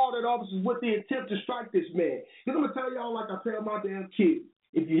in the car of that officer with the intent to strike this man. Because I'm going to tell y'all like I tell my damn kids,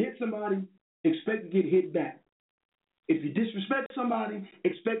 if you hit somebody, expect to get hit back. If you disrespect somebody,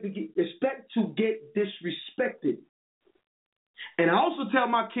 expect to get disrespected. And I also tell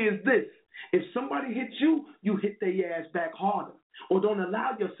my kids this, if somebody hits you, you hit their ass back harder. Or don't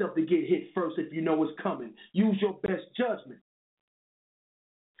allow yourself to get hit first if you know it's coming. Use your best judgment.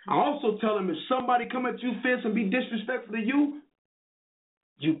 I also tell them if somebody come at you fierce and be disrespectful to you,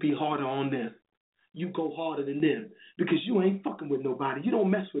 you be harder on them. You go harder than them because you ain't fucking with nobody. You don't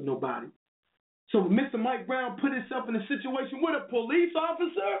mess with nobody. So when Mr. Mike Brown put himself in a situation with a police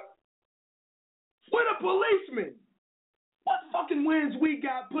officer, with a policeman, what fucking wins we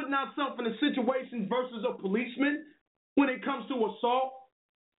got putting ourselves in a situation versus a policeman when it comes to assault,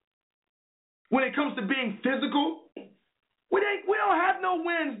 when it comes to being physical? We don't have no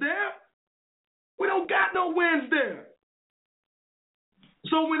wins there. We don't got no wins there.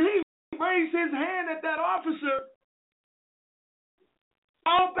 So when he raised his hand at that officer,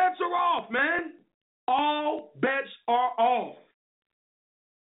 all bets are off, man. All bets are off.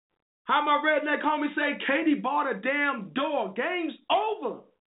 How my redneck homie say, Katie bought a damn door. Game's over.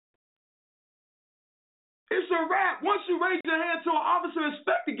 It's a wrap. Once you raise your hand to an officer,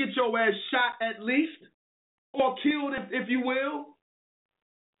 expect to get your ass shot at least, or killed if you will.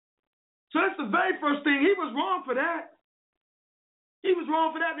 So that's the very first thing. He was wrong for that. He was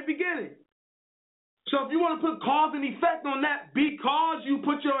wrong for that in the beginning. So if you want to put cause and effect on that, because you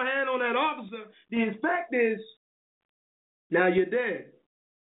put your hand on that officer, the effect is now you're dead.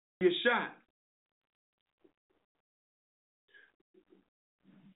 You're shot.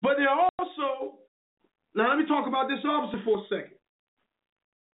 But there are also, now let me talk about this officer for a second.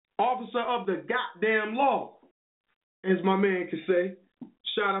 Officer of the goddamn law, as my man could say.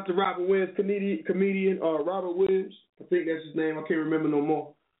 Shout out to Robert Williams, comedian Robert Williams. I think that's his name. I can't remember no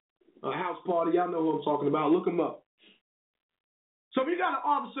more. House Party, y'all know who I'm talking about. Look him up. So if you got an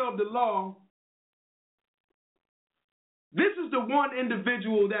officer of the law, this is the one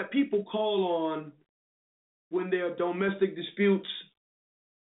individual that people call on when there are domestic disputes,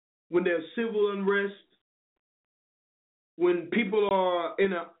 when there's civil unrest, when people are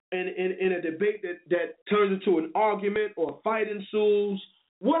in a debate that turns into an argument or a fight ensues,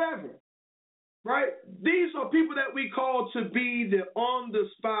 whatever. Right? These are people that we call to be the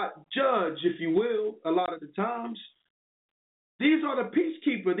on-the-spot judge, if you will, a lot of the times. These are the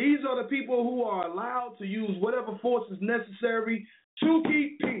peacekeepers. These are the people who are allowed to use whatever force is necessary to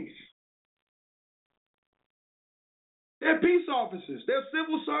keep peace. They're peace officers. They're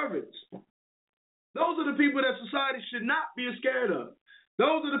civil servants. Those are the people that society should not be scared of.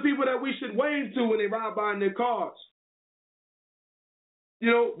 Those are the people that we should wave to when they ride by in their cars. You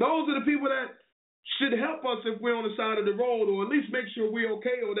know, those are the people that should help us if we're on the side of the road, or at least make sure we're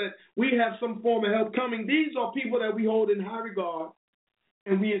okay, or that we have some form of help coming. These are people that we hold in high regard,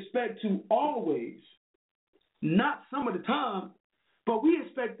 and we expect to always, not some of the time, but we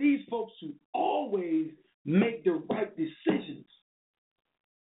expect these folks to always make the right decisions.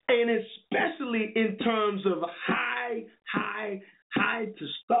 And especially in terms of high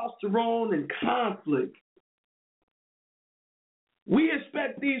testosterone and conflict. We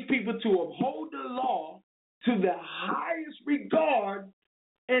expect these people to uphold the law to the highest regard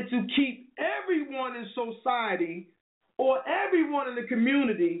and to keep everyone in society or everyone in the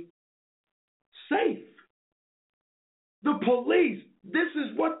community safe. The police, this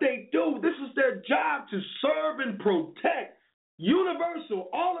is what they do. This is their job, to serve and protect. Universal,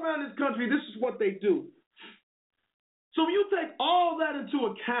 all around this country, this is what they do. So when you take all that into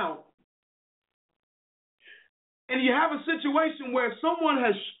account, and you have a situation where someone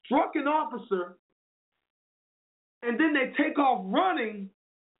has struck an officer and then they take off running,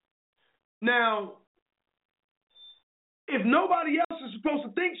 now, if nobody else is supposed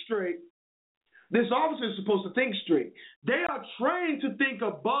to think straight, this officer is supposed to think straight. They are trained to think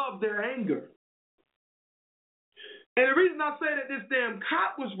above their anger. And the reason I say that this damn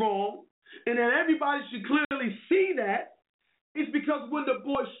cop was wrong and that everybody should clearly see that is because when the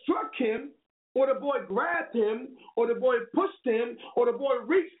boy struck him, or the boy grabbed him, or the boy pushed him, or the boy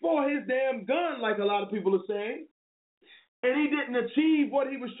reached for his damn gun, like a lot of people are saying, and he didn't achieve what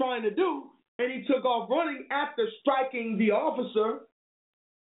he was trying to do, and he took off running after striking the officer,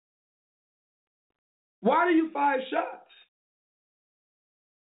 why do you fire shots?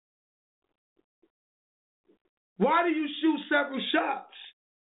 Why do you shoot several shots?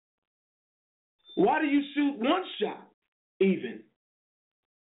 Why do you shoot one shot, even?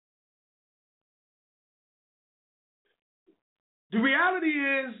 The reality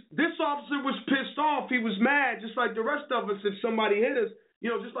is, this officer was pissed off. He was mad, just like the rest of us. If somebody hit us,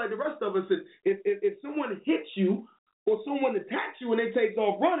 just like the rest of us. If someone hits you or someone attacks you and they take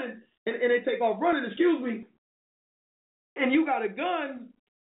off running, and you got a gun,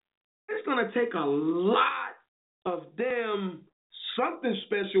 it's gonna take a lot of damn something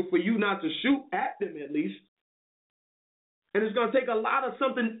special for you not to shoot at them, at least. And it's gonna take a lot of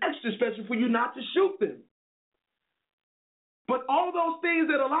something extra special for you not to shoot them. But all those things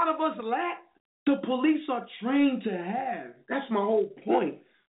that a lot of us lack, the police are trained to have. That's my whole point.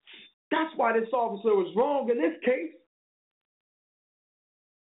 That's why this officer was wrong in this case.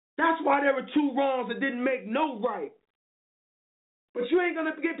 That's why there were two wrongs that didn't make no right. But you ain't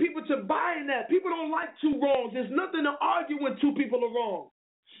going to get people to buy in that. People don't like two wrongs. There's nothing to argue when two people are wrong.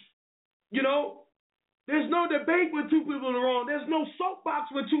 There's no debate when two people are wrong. There's no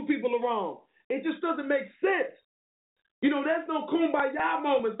soapbox when two people are wrong. It just doesn't make sense. There's no kumbaya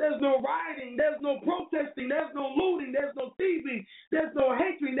moments. There's no rioting. There's no protesting. There's no looting. There's no TV. There's no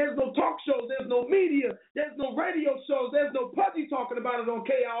hatred. There's no talk shows. There's no media. There's no radio shows. There's no Pudgy talking about it on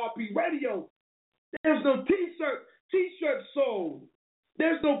KIRP radio. There's no t-shirt sold.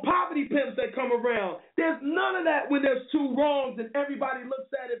 There's no poverty pimps that come around. There's none of that when there's two wrongs and everybody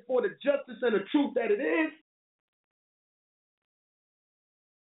looks at it for the justice and the truth that it is.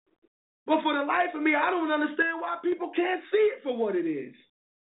 But for the life of me, I don't understand why people can't see it for what it is.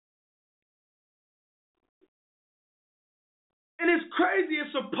 And it's crazy,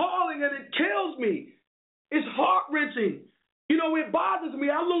 it's appalling, and it kills me. It's heart-wrenching. You know, it bothers me.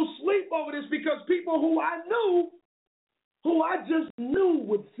 I lose sleep over this because people who I just knew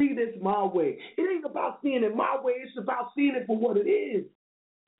would see this my way. It ain't about seeing it my way. It's about seeing it for what it is.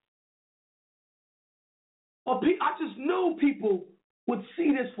 I just knew people would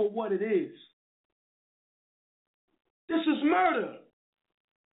see this for what it is. This is murder.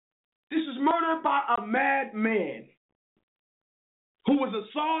 This is murder by a madman who was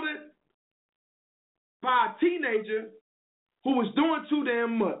assaulted by a teenager who was doing too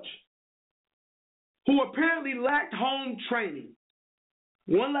damn much, who apparently lacked home training.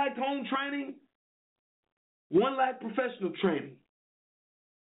 One lacked home training, one lacked professional training.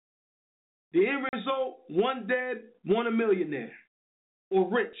 The end result, one dead, one a millionaire. Or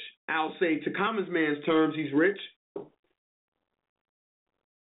rich, I'll say. To common man's terms, he's rich.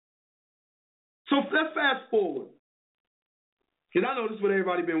 So let's fast forward. Because I know this is what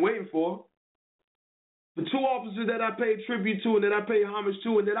everybody's been waiting for. The two officers that I pay tribute to and that I pay homage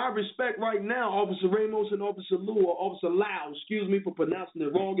to and that I respect right now, Officer Ramos and Officer Lou, or Officer Lau, excuse me for pronouncing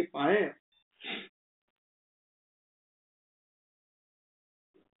it wrong if I am.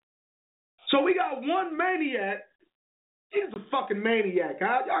 So we got one maniac. He's a fucking maniac.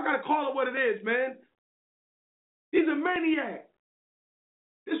 Huh? Y'all got to call it what it is, man. He's a maniac.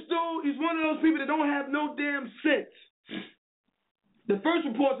 This dude, he's one of those people that don't have no damn sense. The first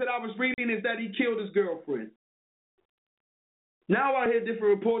reports that I was reading is that he killed his girlfriend. Now I hear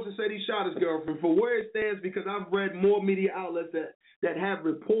different reports that say he shot his girlfriend. For where it stands, because I've read more media outlets that have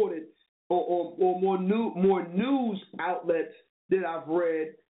reported, or more news outlets that I've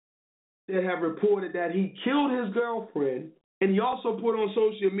read that have reported that he killed his girlfriend, and he also put on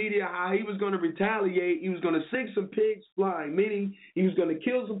social media how he was going to retaliate. He was going to sink some pigs flying, meaning he was going to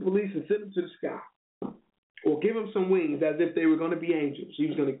kill some police and send them to the sky. Or give them some wings as if they were going to be angels. He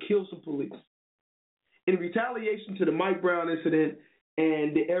was going to kill some police. In retaliation to the Mike Brown incident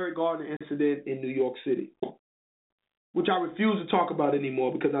and the Eric Garner incident in New York City, which I refuse to talk about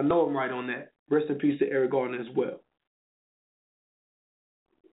anymore because I know I'm right on that. Rest in peace to Eric Garner as well.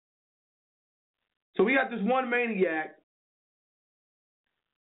 So we got this one maniac,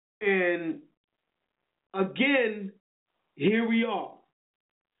 and again, here we are.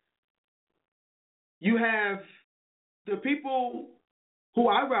 You have the people who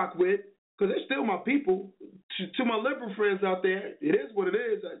I rock with, because they're still my people. To my liberal friends out there, it is what it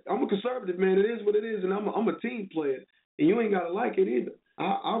is. I'm a conservative, man. It is what it is, and I'm a team player. And you ain't got to like it either.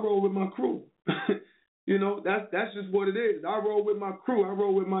 I roll with my crew. You know, that's just what it is. I roll with my crew. I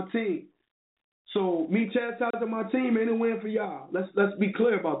roll with my team. So me chastising my team ain't a win for y'all. Let's be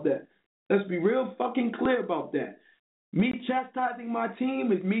clear about that. Let's be real fucking clear about that. Me chastising my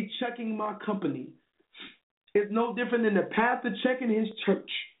team is me checking my company. It's no different than the pastor checking his church.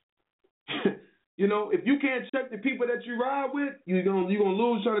 You know, if you can't check the people that you ride with, you're gonna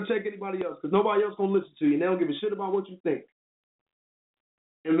lose trying to check anybody else, because nobody else gonna listen to you. And they don't give a shit about what you think.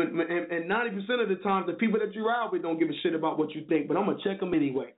 And 90% of the time, the people that you ride with don't give a shit about what you think. But I'm gonna check them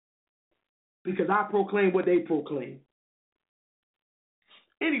anyway, because I proclaim what they proclaim.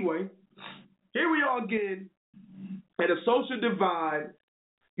 Anyway, here we are again at a social divide.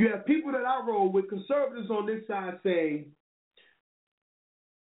 You have people that I roll with, conservatives on this side, saying,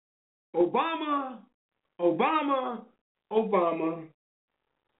 Obama, Obama, Obama,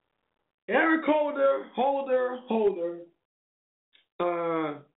 Eric Holder,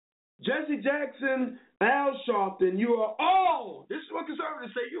 Jesse Jackson, Al Sharpton, you are all, this is what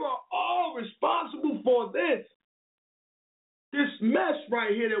conservatives say, you are all responsible for this mess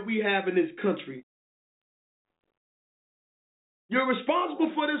right here that we have in this country. You're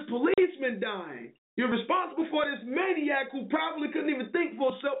responsible for this policeman dying. You're responsible for this maniac who probably couldn't even think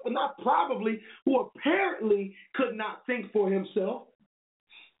for himself, but not probably, who apparently could not think for himself.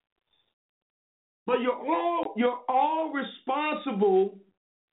 But you're all responsible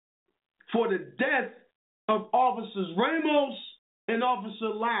for the death of Officers Ramos and Officer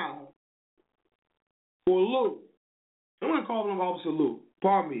Lau, or Lou. I'm going to call him Officer Lou.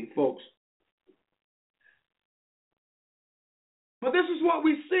 Pardon me, folks. But this is what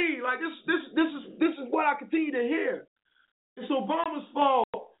we see. Like this is what I continue to hear. It's Obama's fault.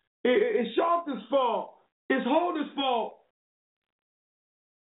 It's Sharpton's fault. It's Holder's fault.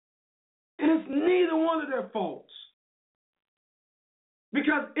 And it's neither one of their faults.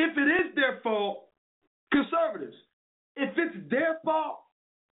 Because if it is their fault, conservatives, if it's their fault,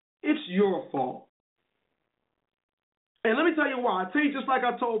 it's your fault. And let me tell you why. I tell you just like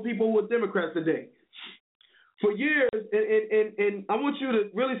I told people who were Democrats today. For years, and I want you to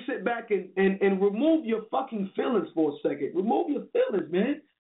really sit back and remove your fucking feelings for a second. Remove your feelings, man,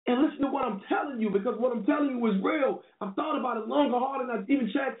 and listen to what I'm telling you, because what I'm telling you is real. I've thought about it long and hard, and I've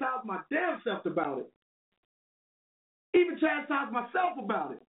even chastised my damn self about it. Even chastised myself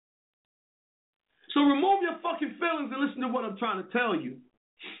about it. So remove your fucking feelings and listen to what I'm trying to tell you.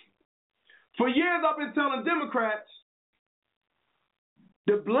 For years, I've been telling Democrats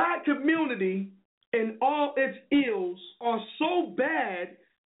the black community and all its ills are so bad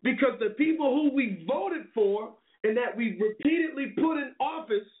because the people who we voted for and that we repeatedly put in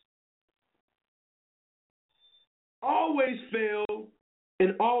office always fail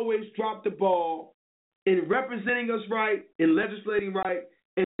and always drop the ball in representing us right, in legislating right,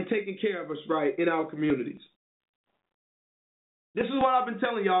 and taking care of us right in our communities. This is what I've been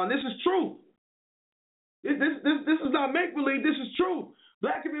telling y'all, and this is true. This is not make-believe, this is true.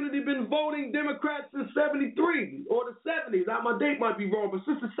 Black community been voting Democrats since 73 or the 70s. Now, my date might be wrong, but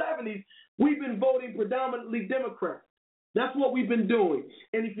since the 70s, we've been voting predominantly Democrat. That's what we've been doing.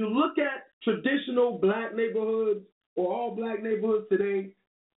 And if you look at traditional black neighborhoods or all black neighborhoods today,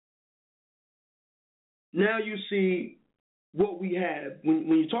 now you see what we have. When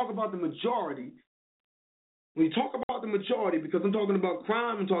you talk about the majority, because I'm talking about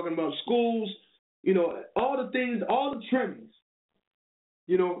crime, I'm talking about schools, you know, all the things, all the trimmings.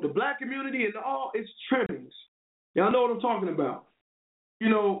 You know, the black community and all its trimmings. Y'all know what I'm talking about. You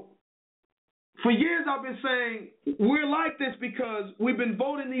know, for years I've been saying we're like this because we've been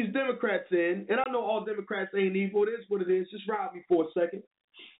voting these Democrats in, and I know all Democrats ain't evil. It is what it is. Just ride me for a second.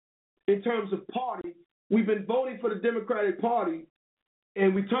 In terms of party, we've been voting for the Democratic Party,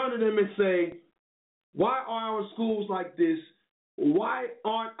 and we turn to them and say, why are our schools like this? Why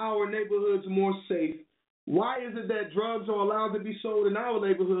aren't our neighborhoods more safe? Why is it that drugs are allowed to be sold in our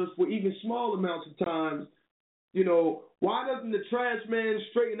neighborhoods for even small amounts of time? You know, why doesn't the trash man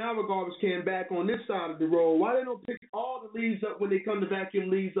straighten our garbage can back on this side of the road? Why they don't pick all the leaves up when they come to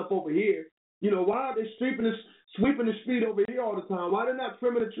vacuum leaves up over here? You know, why are they sweeping the street over here all the time? Why they not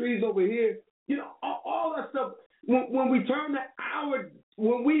trimming the trees over here? You know, all that stuff. When we turn to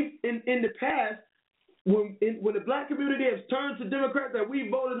when we in the past, when the black community has turned to Democrats that we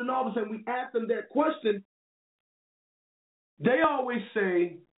voted in office and we asked them that question, they always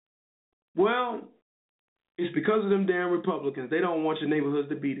say, well, it's because of them damn Republicans. They don't want your neighborhoods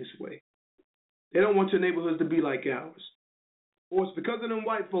to be this way. They don't want your neighborhoods to be like ours. Or it's because of them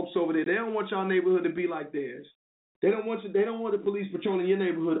white folks over there. They don't want your neighborhood to be like theirs. They don't want the police patrolling your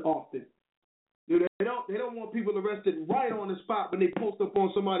neighborhood often. You know, they don't want people arrested right on the spot when they post up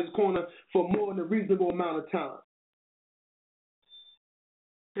on somebody's corner for more than a reasonable amount of time.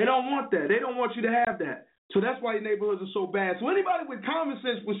 They don't want that. They don't want you to have that. So that's why your neighborhoods are so bad. So anybody with common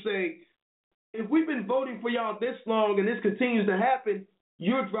sense would say, if we've been voting for y'all this long and this continues to happen,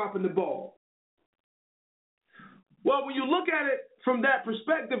 you're dropping the ball. Well, when you look at it from that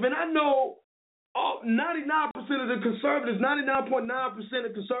perspective, and I know 99% of the conservatives, 99.9%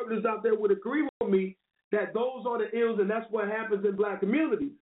 of conservatives out there would agree with me that those are the ills and that's what happens in black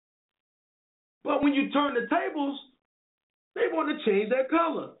communities. But when you turn the tables, they want to change their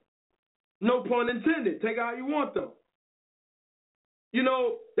color. No pun intended. Take it how you want them. You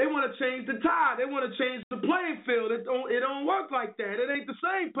know, they want to change the tide. They want to change the playing field. It don't work like that. It ain't the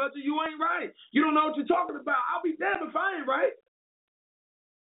same, Pudgy. You ain't right. You don't know what you're talking about. I'll be damned if I ain't right.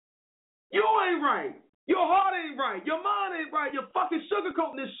 You ain't right. Your heart ain't right. Your mind ain't right. Your fucking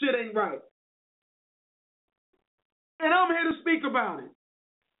sugarcoating this shit ain't right. And I'm here to speak about it.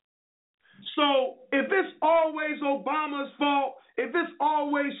 So if it's always Obama's fault, if it's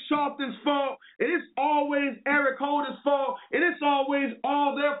always Sharpton's fault, and it's always Eric Holder's fault, and it's always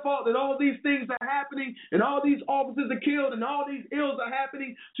all their fault that all these things are happening, and all these officers are killed, and all these ills are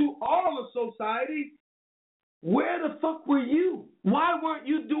happening to all of society, where the fuck were you? Why weren't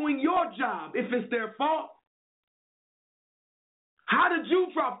you doing your job if it's their fault? How did you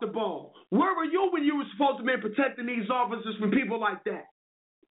drop the ball? Where were you when you were supposed to be protecting these officers from people like that?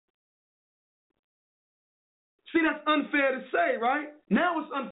 See, that's unfair to say, right? Now it's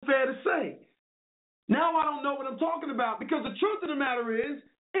unfair to say. Now I don't know what I'm talking about, because the truth of the matter is,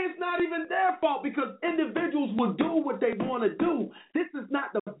 it's not even their fault, because individuals will do what they want to do. This is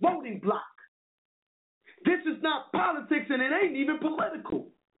not the voting block. This is not politics, and it ain't even political.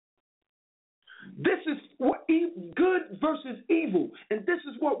 This is good versus evil, and this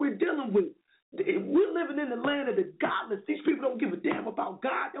is what we're dealing with. We're living in the land of the godless. These people don't give a damn about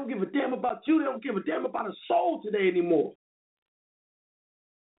God. They don't give a damn about you. They don't give a damn about a soul today anymore.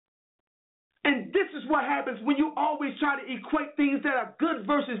 And this is what happens when you always try to equate things that are good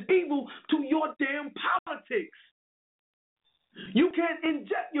versus evil to your damn politics. You can't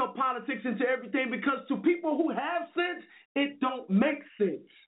inject your politics into everything because to people who have sense, it don't make sense.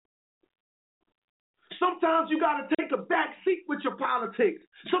 Sometimes you got to take a back seat with your politics.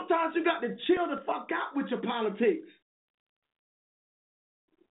 Sometimes you got to chill the fuck out with your politics.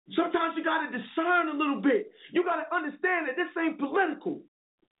 Sometimes you got to discern a little bit. You got to understand that this ain't political.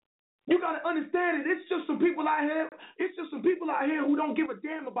 You got to understand it. It's just some people out here. It's just some people out here who don't give a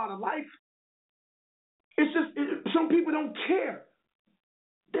damn about a life. It's just some people don't care.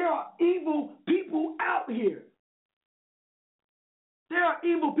 There are evil people out here. There are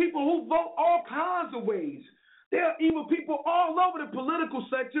evil people who vote all kinds of ways. There are evil people all over the political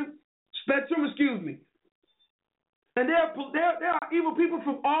spectrum. And there are evil people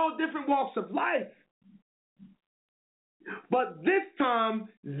from all different walks of life. But this time,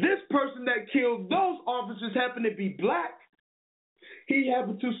 this person that killed those officers happened to be black. He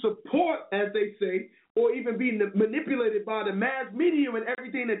happened to support, as they say, or even be manipulated by the mass media and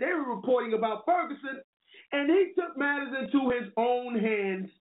everything that they were reporting about Ferguson. And he took matters into his own hands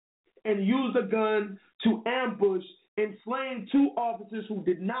and used a gun to ambush and slain 2 officers who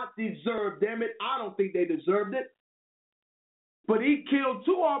did not deserve, damn it, I don't think they deserved it. But he killed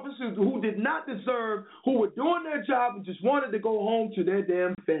 2 officers who did not deserve, who were doing their job and just wanted to go home to their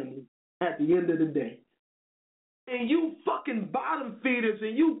damn family at the end of the day. And you fucking bottom feeders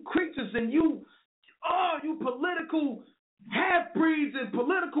and you creatures and you political half-breeds and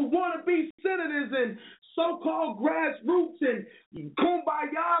political wannabe senators and so-called grassroots and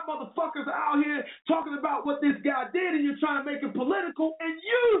kumbaya motherfuckers out here talking about what this guy did, and you're trying to make it political, and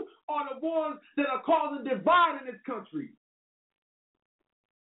you are the ones that are causing divide in this country.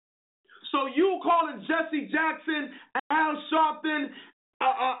 So you calling Jesse Jackson, Al Sharpton,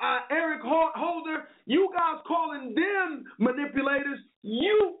 Eric Holder, you guys calling them manipulators,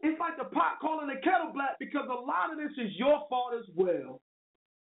 it's like the pot calling the kettle black, because a lot of this is your fault as well.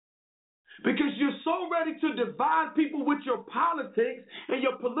 Because you're so ready to divide people with your politics and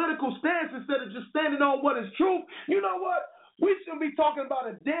your political stance instead of just standing on what is truth. You know what? We shouldn't be talking about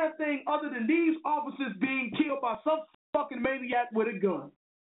a damn thing other than these officers being killed by some fucking maniac with a gun.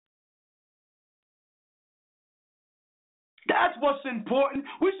 That's what's important.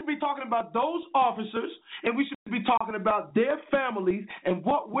 We should be talking about those officers, and we should be talking about their families and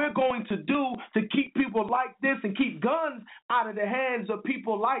what we're going to do to keep people like this and keep guns out of the hands of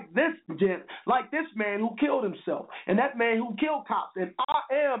people like this man who killed himself and that man who killed cops. And I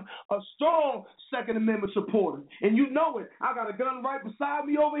am a strong Second Amendment supporter, and you know it. I got a gun right beside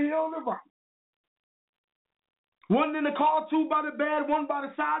me over here on the right. One in the car, 2 by the bed, 1 by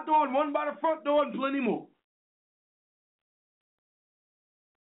the side door, and 1 by the front door, and plenty more.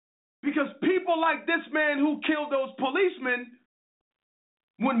 Because people like this man who killed those policemen,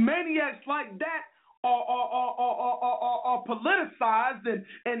 when maniacs like that are politicized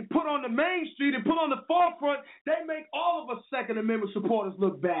and put on the main street and put on the forefront, they make all of us Second Amendment supporters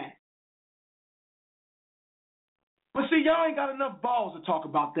look bad. But see, y'all ain't got enough balls to talk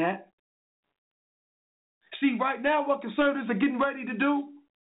about that. See, right now what conservatives are getting ready to do,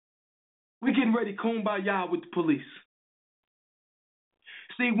 we're getting ready to kumbaya with the police.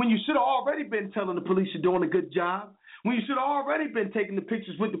 See, when you should have already been telling the police you're doing a good job, when you should have already been taking the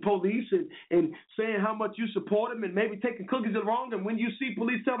pictures with the police and saying how much you support them and maybe taking cookies along, and when you see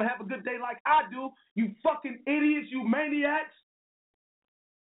police tell them have a good day like I do, you fucking idiots, you maniacs.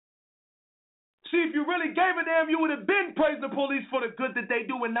 See, if you really gave a damn, you would have been praising the police for the good that they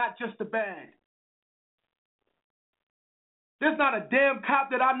do and not just the bad. There's not a damn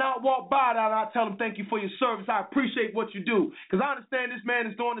cop that I not walk by that I tell him thank you for your service. I appreciate what you do. Because I understand this man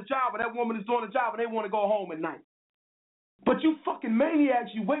is doing the job or that woman is doing the job and they want to go home at night. But you fucking maniacs,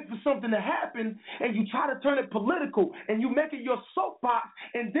 you wait for something to happen and you try to turn it political and you make it your soapbox,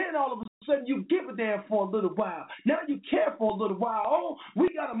 and then all of a sudden you give a damn for a little while. Now you care for a little while. Oh, we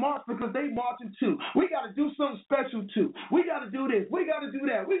got to march because they marching too. We got to do something special too. We got to do this. We got to do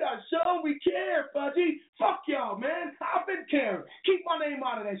that. We got to show we care, Pudgy. Fuck y'all, man. I've been caring. Keep my name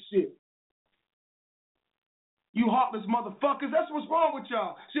out of that shit. You heartless motherfuckers. That's what's wrong with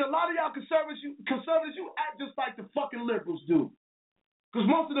y'all. See, a lot of y'all conservatives, you act just like the fucking liberals do. Because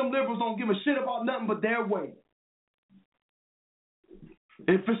most of them liberals don't give a shit about nothing but their way.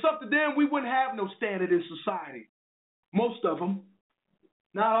 And if it's up to them, we wouldn't have no standard in society. Most of them.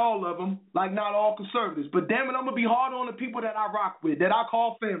 Not all of them. Like not all conservatives. But damn it, I'm going to be hard on the people that I rock with, that I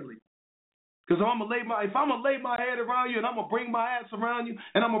call family. Because if I'm gonna lay my head around you and I'm gonna bring my ass around you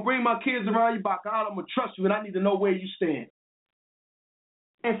and I'm gonna bring my kids around you, by God, I'm gonna trust you and I need to know where you stand.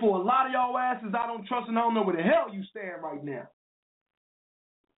 And for a lot of y'all asses, I don't trust and I don't know where the hell you stand right now.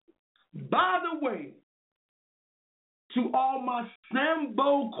 By the way, to all my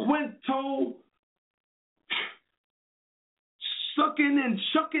Sambo Quinto sucking and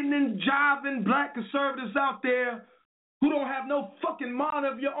shucking and jiving black conservatives out there who don't have no fucking mind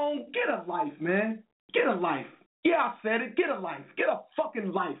of your own, get a life, man. Get a life. Yeah, I said it. Get a life. Get a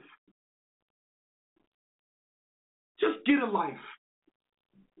fucking life. Just get a life.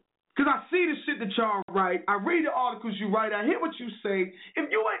 Because I see the shit that y'all write. I read the articles you write. I hear what you say. If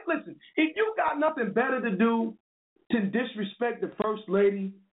you got nothing better to do than disrespect the First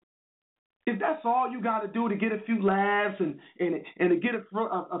Lady, if that's all you got to do to get a few laughs and to get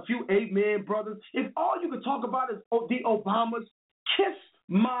a few amen brothers, if all you can talk about is the Obamas, kiss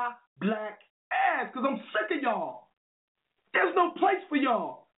my black ass, because I'm sick of y'all. There's no place for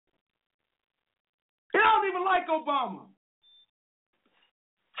y'all. And I don't even like Obama.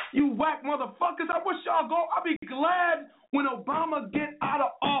 You whack motherfuckers. I wish y'all go. I'll be glad when Obama get out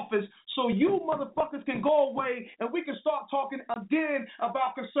of office so you motherfuckers can go away and we can start talking again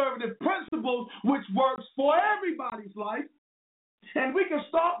about conservative principles, which works for everybody's life. And we can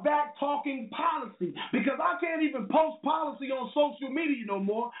start back talking policy, because I can't even post policy on social media no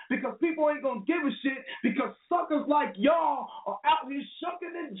more because people ain't going to give a shit, because suckers like y'all are out here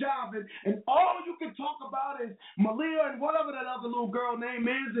shucking and jiving, and all you can talk about is Malia and whatever that other little girl name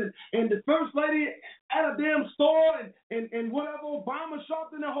is, and the First Lady at a damn store, and whatever Obama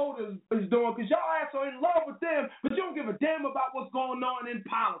Sharpton and Holder is doing, because y'all ass are in love with them, but you don't give a damn about what's going on in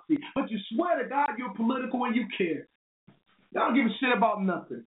policy. But you swear to God you're political and you care. Y'all don't give a shit about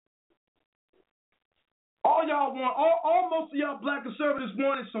nothing. All y'all want, most of y'all black conservatives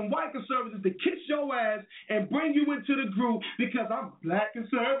want is some white conservatives to kiss your ass and bring you into the group because I'm black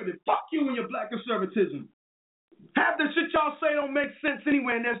conservative. Fuck you and your black conservatism. Half the shit y'all say don't make sense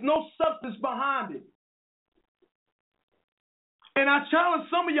anyway, and there's no substance behind it. And I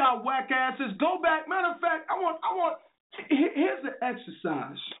challenge some of y'all whack asses, go back. Matter of fact, here's an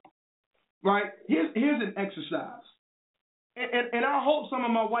exercise, right? Here's an exercise. And I hope some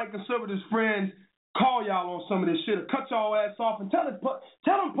of my white conservative friends call y'all on some of this shit or cut y'all ass off and tell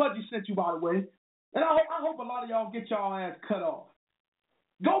them Pudgy sent you, by the way. And I hope a lot of y'all get y'all ass cut off.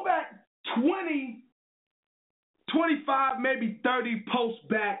 Go back 20, 25, maybe 30 posts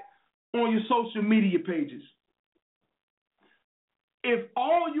back on your social media pages. If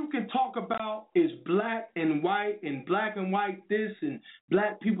all you can talk about is black and white this and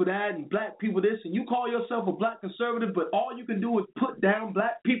black people that and black people this, and you call yourself a black conservative, but all you can do is put down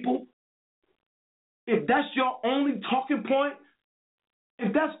black people, if that's your only talking point,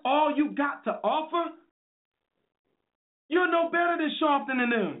 if that's all you got to offer, you're no better than Sharpton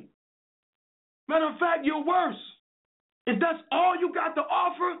and them. Matter of fact, you're worse. If that's all you got to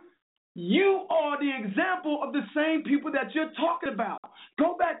offer, you are the example of the same people that you're talking about.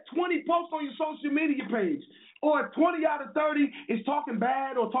 Go back 20 posts on your social media page, or 20 out of 30 is talking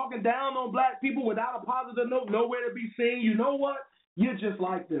bad or talking down on black people without a positive note, nowhere to be seen. You know what? You're just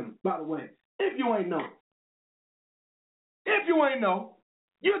like them, by the way. If you ain't know.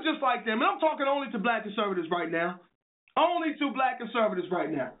 You're just like them. And I'm talking only to black conservatives right now. Only to black conservatives right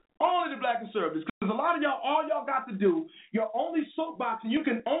now. Only the black conservatives. Because a lot of y'all, all y'all got to do, your only soapbox, and you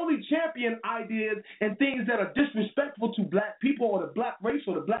can only champion ideas and things that are disrespectful to black people or the black race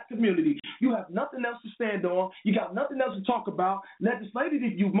or the black community. You have nothing else to stand on. You got nothing else to talk about. Legislative,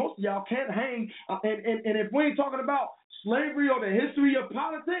 most of y'all can't hang. And if we ain't talking about slavery or the history of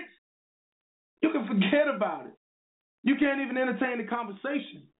politics, you can forget about it. You can't even entertain the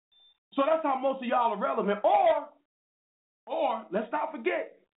conversation. So that's how most of y'all are relevant. Or let's not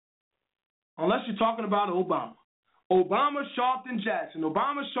forget, unless you're talking about Obama. Obama, Sharpton, Jackson.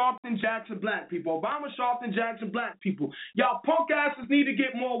 Obama, Sharpton, Jackson, black people. Obama, Sharpton, Jackson, black people. Y'all punk asses need to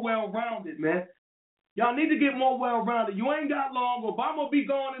get more well-rounded, man. Y'all need to get more well-rounded. You ain't got long. Obama will be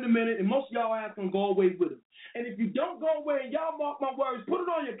gone in a minute, and most of y'all ass gonna go away with him. And if you don't go away, and y'all mark my words, put it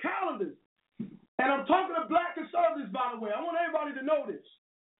on your calendars. And I'm talking to black conservatives, by the way. I want everybody to know this,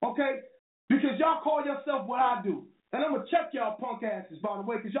 okay? Because y'all call yourself what I do. And I'm going to check y'all punk asses, by the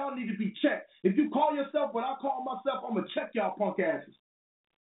way, because y'all need to be checked. If you call yourself what I call myself, I'm going to check y'all punk asses.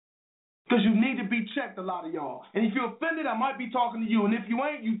 Because you need to be checked, a lot of y'all. And if you're offended, I might be talking to you. And if you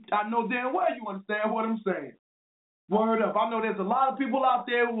ain't, I know damn well you understand what I'm saying. Word up. I know there's a lot of people out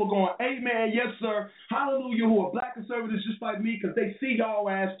there who are going, amen, yes, sir, hallelujah, who are black conservatives just like me because they see y'all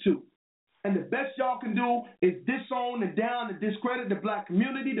ass too. And the best y'all can do is disown and down and discredit the black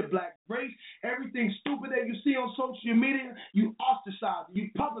community, the black race, everything stupid that you see on social media, you ostracize it, you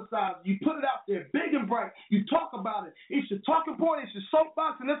publicize it, you put it out there big and bright, you talk about it. It's your talking point, it's your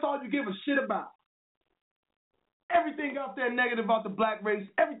soapbox, and that's all you give a shit about. Everything out there negative about the black race,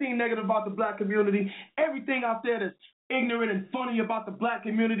 everything negative about the black community, everything out there that's ignorant and funny about the black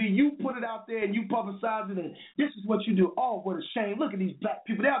community. You put it out there and you publicize it, and this is what you do. Oh, what a shame. Look at these black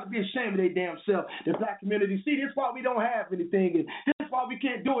people. They ought to be ashamed of their damn self, the black community. See, this is why we don't have anything, and this is why we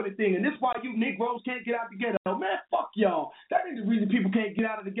can't do anything, and this is why you Negroes can't get out the ghetto. Man, fuck y'all. That ain't the reason people can't get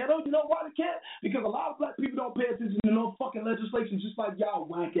out of the ghetto. You know why they can't? Because a lot of black people don't pay attention to no fucking legislation, just like y'all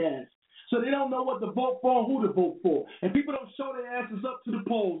whack ass. So they don't know what to vote for and who to vote for. And people don't show their asses up to the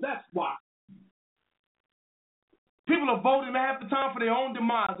polls. That's why. People are voting half the time for their own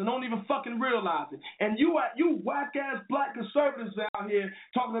demise and don't even fucking realize it. And you whack-ass black conservatives out here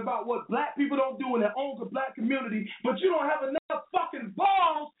talking about what black people don't do in their own black community, but you don't have enough fucking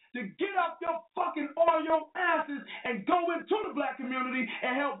balls to get up your fucking on your asses and go into the black community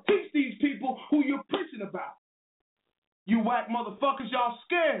and help teach these people who you're preaching about. You whack motherfuckers, y'all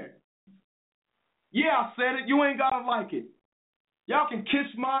scared. Yeah, I said it. You ain't gotta like it. Y'all can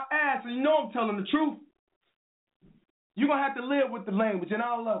kiss my ass, and you know I'm telling the truth. You're going to have to live with the language, and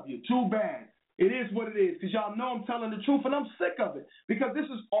I love you. Too bad. It is what it is, because y'all know I'm telling the truth, and I'm sick of it, because this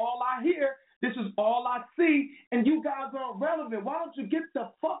is all I hear. This is all I see, and you guys aren't relevant. Why don't you get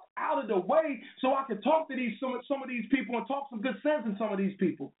the fuck out of the way so I can talk to some of these people and talk some good sense in some of these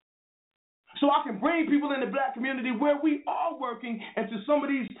people? So I can bring people in the black community where we are working and to some of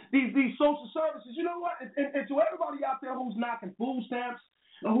these social services. You know what? And to everybody out there who's knocking food stamps,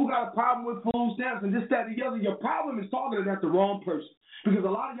 and who got a problem with food stamps and this, that, and the other, your problem is targeted at the wrong person. Because a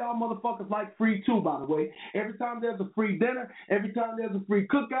lot of y'all motherfuckers like free too, by the way. Every time there's a free dinner, every time there's a free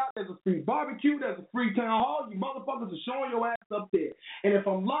cookout, there's a free barbecue, there's a free town hall, you motherfuckers are showing your ass up there. And if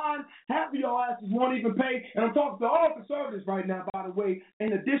I'm lying, half of your asses won't even pay. And I'm talking to all conservatives right now, by the way,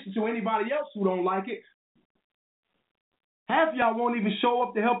 in addition to anybody else who don't like it. Half of y'all won't even show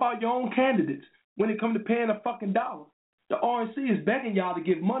up to help out your own candidates when it comes to paying a fucking dollar. The RNC is begging y'all to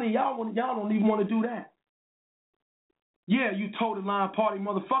give money. Y'all don't even want to do that. Yeah, you total line party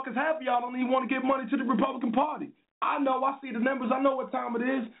motherfuckers. Half of y'all don't even want to give money to the Republican Party. I know. I see the numbers. I know what time it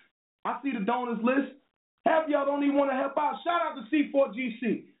is. I see the donors list. Half of y'all don't even want to help out. Shout out to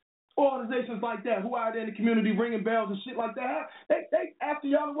C4GC. Organizations like that who out there in the community ringing bells and shit like that. They after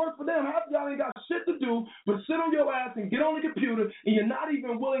y'all to work for them. Half of y'all ain't got shit to do but sit on your ass and get on the computer, and you're not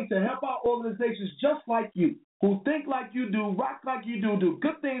even willing to help out organizations just like you, who think like you do, rock like you do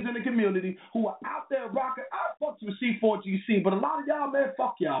good things in the community, who are out there rocking. I fuck with C4GC, but a lot of y'all, man,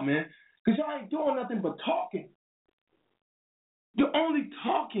 fuck y'all, man, because y'all ain't doing nothing but talking. You're only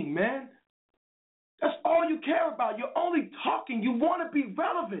talking, man. That's all you care about. You're only talking. You want to be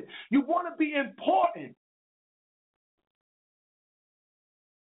relevant. You want to be important.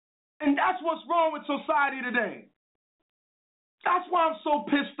 And that's what's wrong with society today. That's why I'm so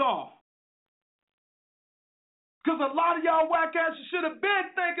pissed off. Because a lot of y'all whack asses should have been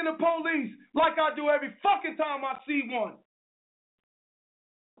thanking the police like I do every fucking time I see one.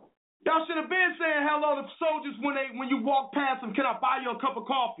 Y'all should have been saying hello to soldiers when you walk past them. Can I buy you a cup of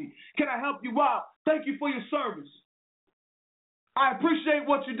coffee? Can I help you out? Thank you for your service. I appreciate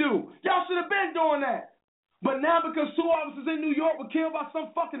what you do. Y'all should have been doing that. But now because 2 officers in New York were killed by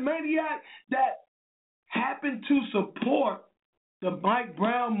some fucking maniac that happened to support the Mike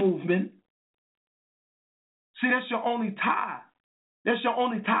Brown movement, see, that's your only tie. That's your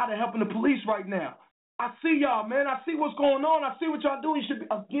only tie to helping the police right now. I see y'all, man. I see what's going on. I see what y'all doing.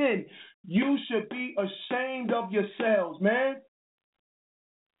 You should be ashamed of yourselves, man.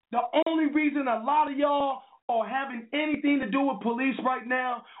 The only reason a lot of y'all are having anything to do with police right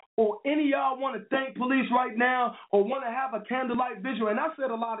now, or any of y'all want to thank police right now, or want to have a candlelight vigil, and I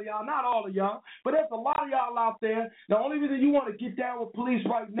said a lot of y'all, not all of y'all, but there's a lot of y'all out there. The only reason you want to get down with police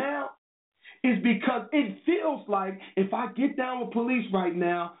right now is because it feels like if I get down with police right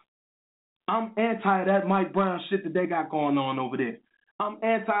now, I'm anti that Mike Brown shit that they got going on over there. I'm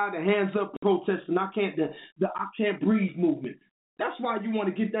anti the hands up protesting. I can't breathe movement. That's why you want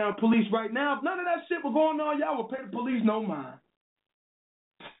to get down with police right now. If none of that shit was going on, y'all would pay the police no mind.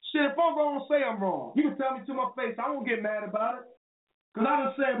 Shit, if I'm wrong, say I'm wrong. You can tell me to my face. I won't get mad about it. Because I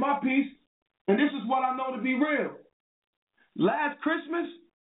done said my piece, and this is what I know to be real. Last Christmas,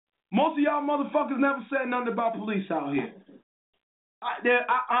 most of y'all motherfuckers never said nothing about police out here.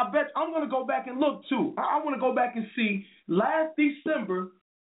 I bet I'm going to go back and look, too. I want to go back and see last December,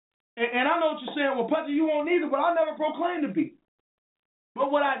 and I know what you're saying, well, Pudgy, you won't either, but I never proclaimed to be. But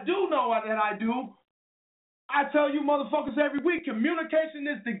what I do know that I do, I tell you motherfuckers every week, communication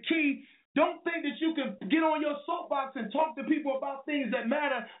is the key. Don't think that you can get on your soapbox and talk to people about things that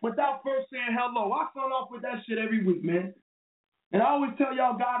matter without first saying hello. I start off with that shit every week, man. And I always tell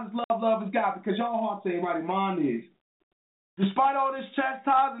y'all God is love, love is God, because y'all hearts ain't right and mine is. Despite all this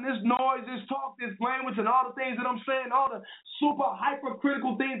chastising, this noise, this talk, this language, and all the things that I'm saying, all the super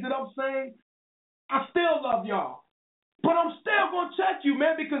hypercritical things that I'm saying, I still love y'all. But I'm still going to check you,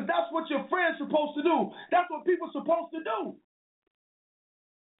 man, because that's what your friend's supposed to do. That's what people are supposed to do.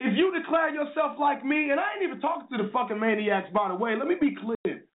 If you declare yourself like me, and I ain't even talking to the fucking maniacs, by the way. Let me be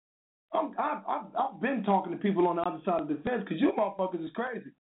clear. I've been talking to people on the other side of the fence because you motherfuckers is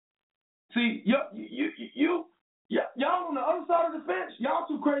crazy. See, y'all on the other side of the fence, y'all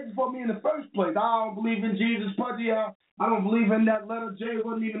too crazy for me in the first place. I don't believe in Jesus, Pudgy. I don't believe in that letter J.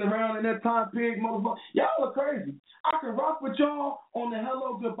 Wasn't even around in that time period, motherfucker. Y'all are crazy. I can rock with y'all on the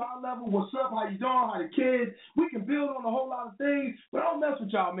hello, goodbye level. What's up? How you doing? How the kids? We can build on a whole lot of things, but I don't mess with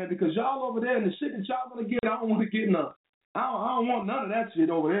y'all, man, because y'all over there and the shit that y'all gonna get, I don't want to get none. I don't want none of that shit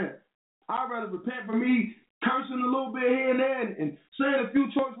over there. I'd rather repent for me cursing a little bit here and there and saying a few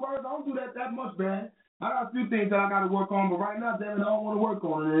choice words. I don't do that much, man. I got a few things that I got to work on, but right now, damn it, I don't want to work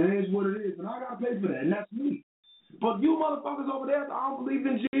on it. It is what it is, and I got to pay for that, and that's me. But you motherfuckers over there, I don't believe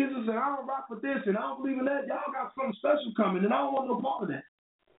in Jesus, and I don't rock with this, and I don't believe in that. Y'all got something special coming, and I don't want no part of that.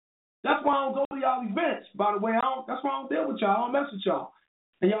 That's why I don't go to y'all events, by the way. That's why I don't deal with y'all. I don't mess with y'all.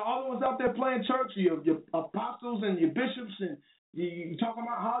 And y'all all the ones out there playing church, your apostles and your bishops, and you talking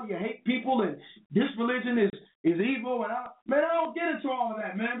about how you hate people and this religion is evil. And I don't get into all of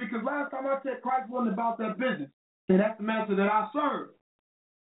that, man, because last time I said Christ wasn't about that business. And that's the master that I serve.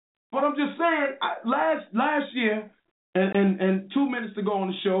 But I'm just saying, last year, and 2 minutes to go on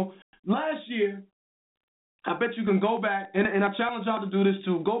the show, last year, I bet you can go back, and I challenge y'all to do this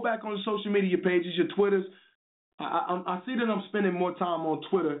too, go back on the social media pages, your Twitters. I see that I'm spending more time on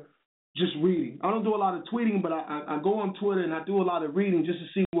Twitter just reading. I don't do a lot of tweeting, but I go on Twitter and I do a lot of reading just to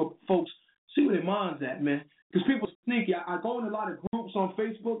see what folks, see where their mind's at, man. Because people are sneaky. I go in a lot of groups on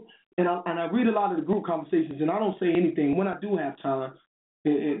Facebook, and I read a lot of the group conversations, and I don't say anything when I do have time.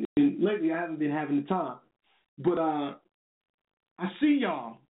 And lately I haven't been having the time. But I see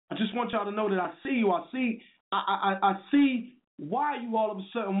y'all. I just want y'all to know that I see you. I see why you all of a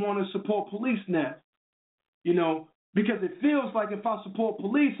sudden want to support police now. You know, because it feels like if I support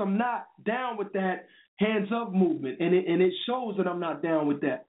police, I'm not down with that hands up movement, and it shows that I'm not down with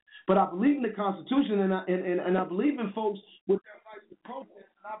that. But I believe in the Constitution, and I believe in folks with their rights to protest,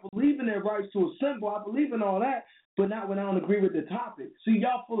 and I believe in their rights to assemble. I believe in all that, but not when I don't agree with the topic. See,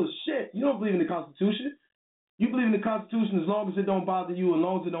 y'all full of shit. You don't believe in the Constitution. You believe in the Constitution as long as it don't bother you, as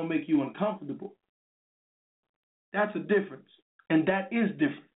long as it don't make you uncomfortable. That's a difference, and that is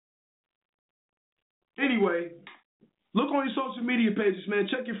different. Anyway, look on your social media pages, man.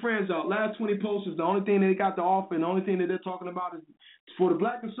 Check your friends out. Last 20 posts is the only thing they got to offer, and the only thing that they're talking about is for the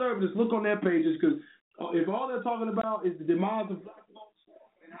black conservatives. Look on their pages, because if all they're talking about is the demise of black folks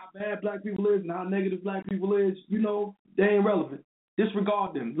and how bad black people is and how negative black people is, you know, they ain't relevant.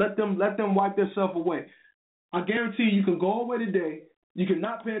 Disregard them. Let them wipe themselves away. I guarantee you can go away today, you can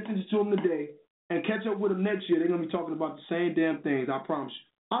not pay attention to them today, and catch up with them next year. They're going to be talking about the same damn things. I promise you.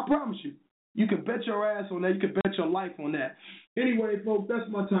 I promise you. You can bet your ass on that. You can bet your life on that. Anyway, folks, that's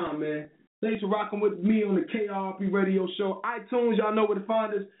my time, man. Thanks for rocking with me on the KRP Radio Show. iTunes, y'all know where to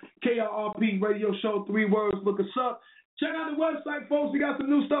find us. KRP Radio Show, 3 words. Look us up. Check out the website, folks. We got some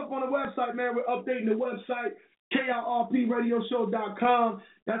new stuff on the website, man. We're updating the website, KRPRadioshow.com.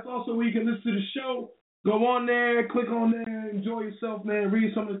 That's also where you can listen to the show. Go on there, click on there, enjoy yourself, man.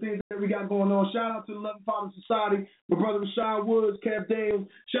 Read some of the things that we got going on. Shout out to the 11 Fathers Society, my brother Rashad Woods, Kev Dales.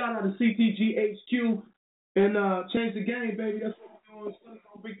 Shout out to CTGHQ and Change the Game, baby. That's what we're doing. Studying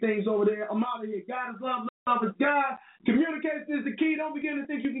on big things over there. I'm out of here. God is love, love is God. Communication is the key. Don't begin to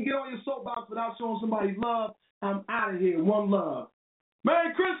think you can get on your soapbox without showing somebody love. I'm out of here. One love.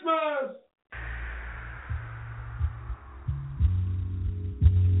 Merry Christmas!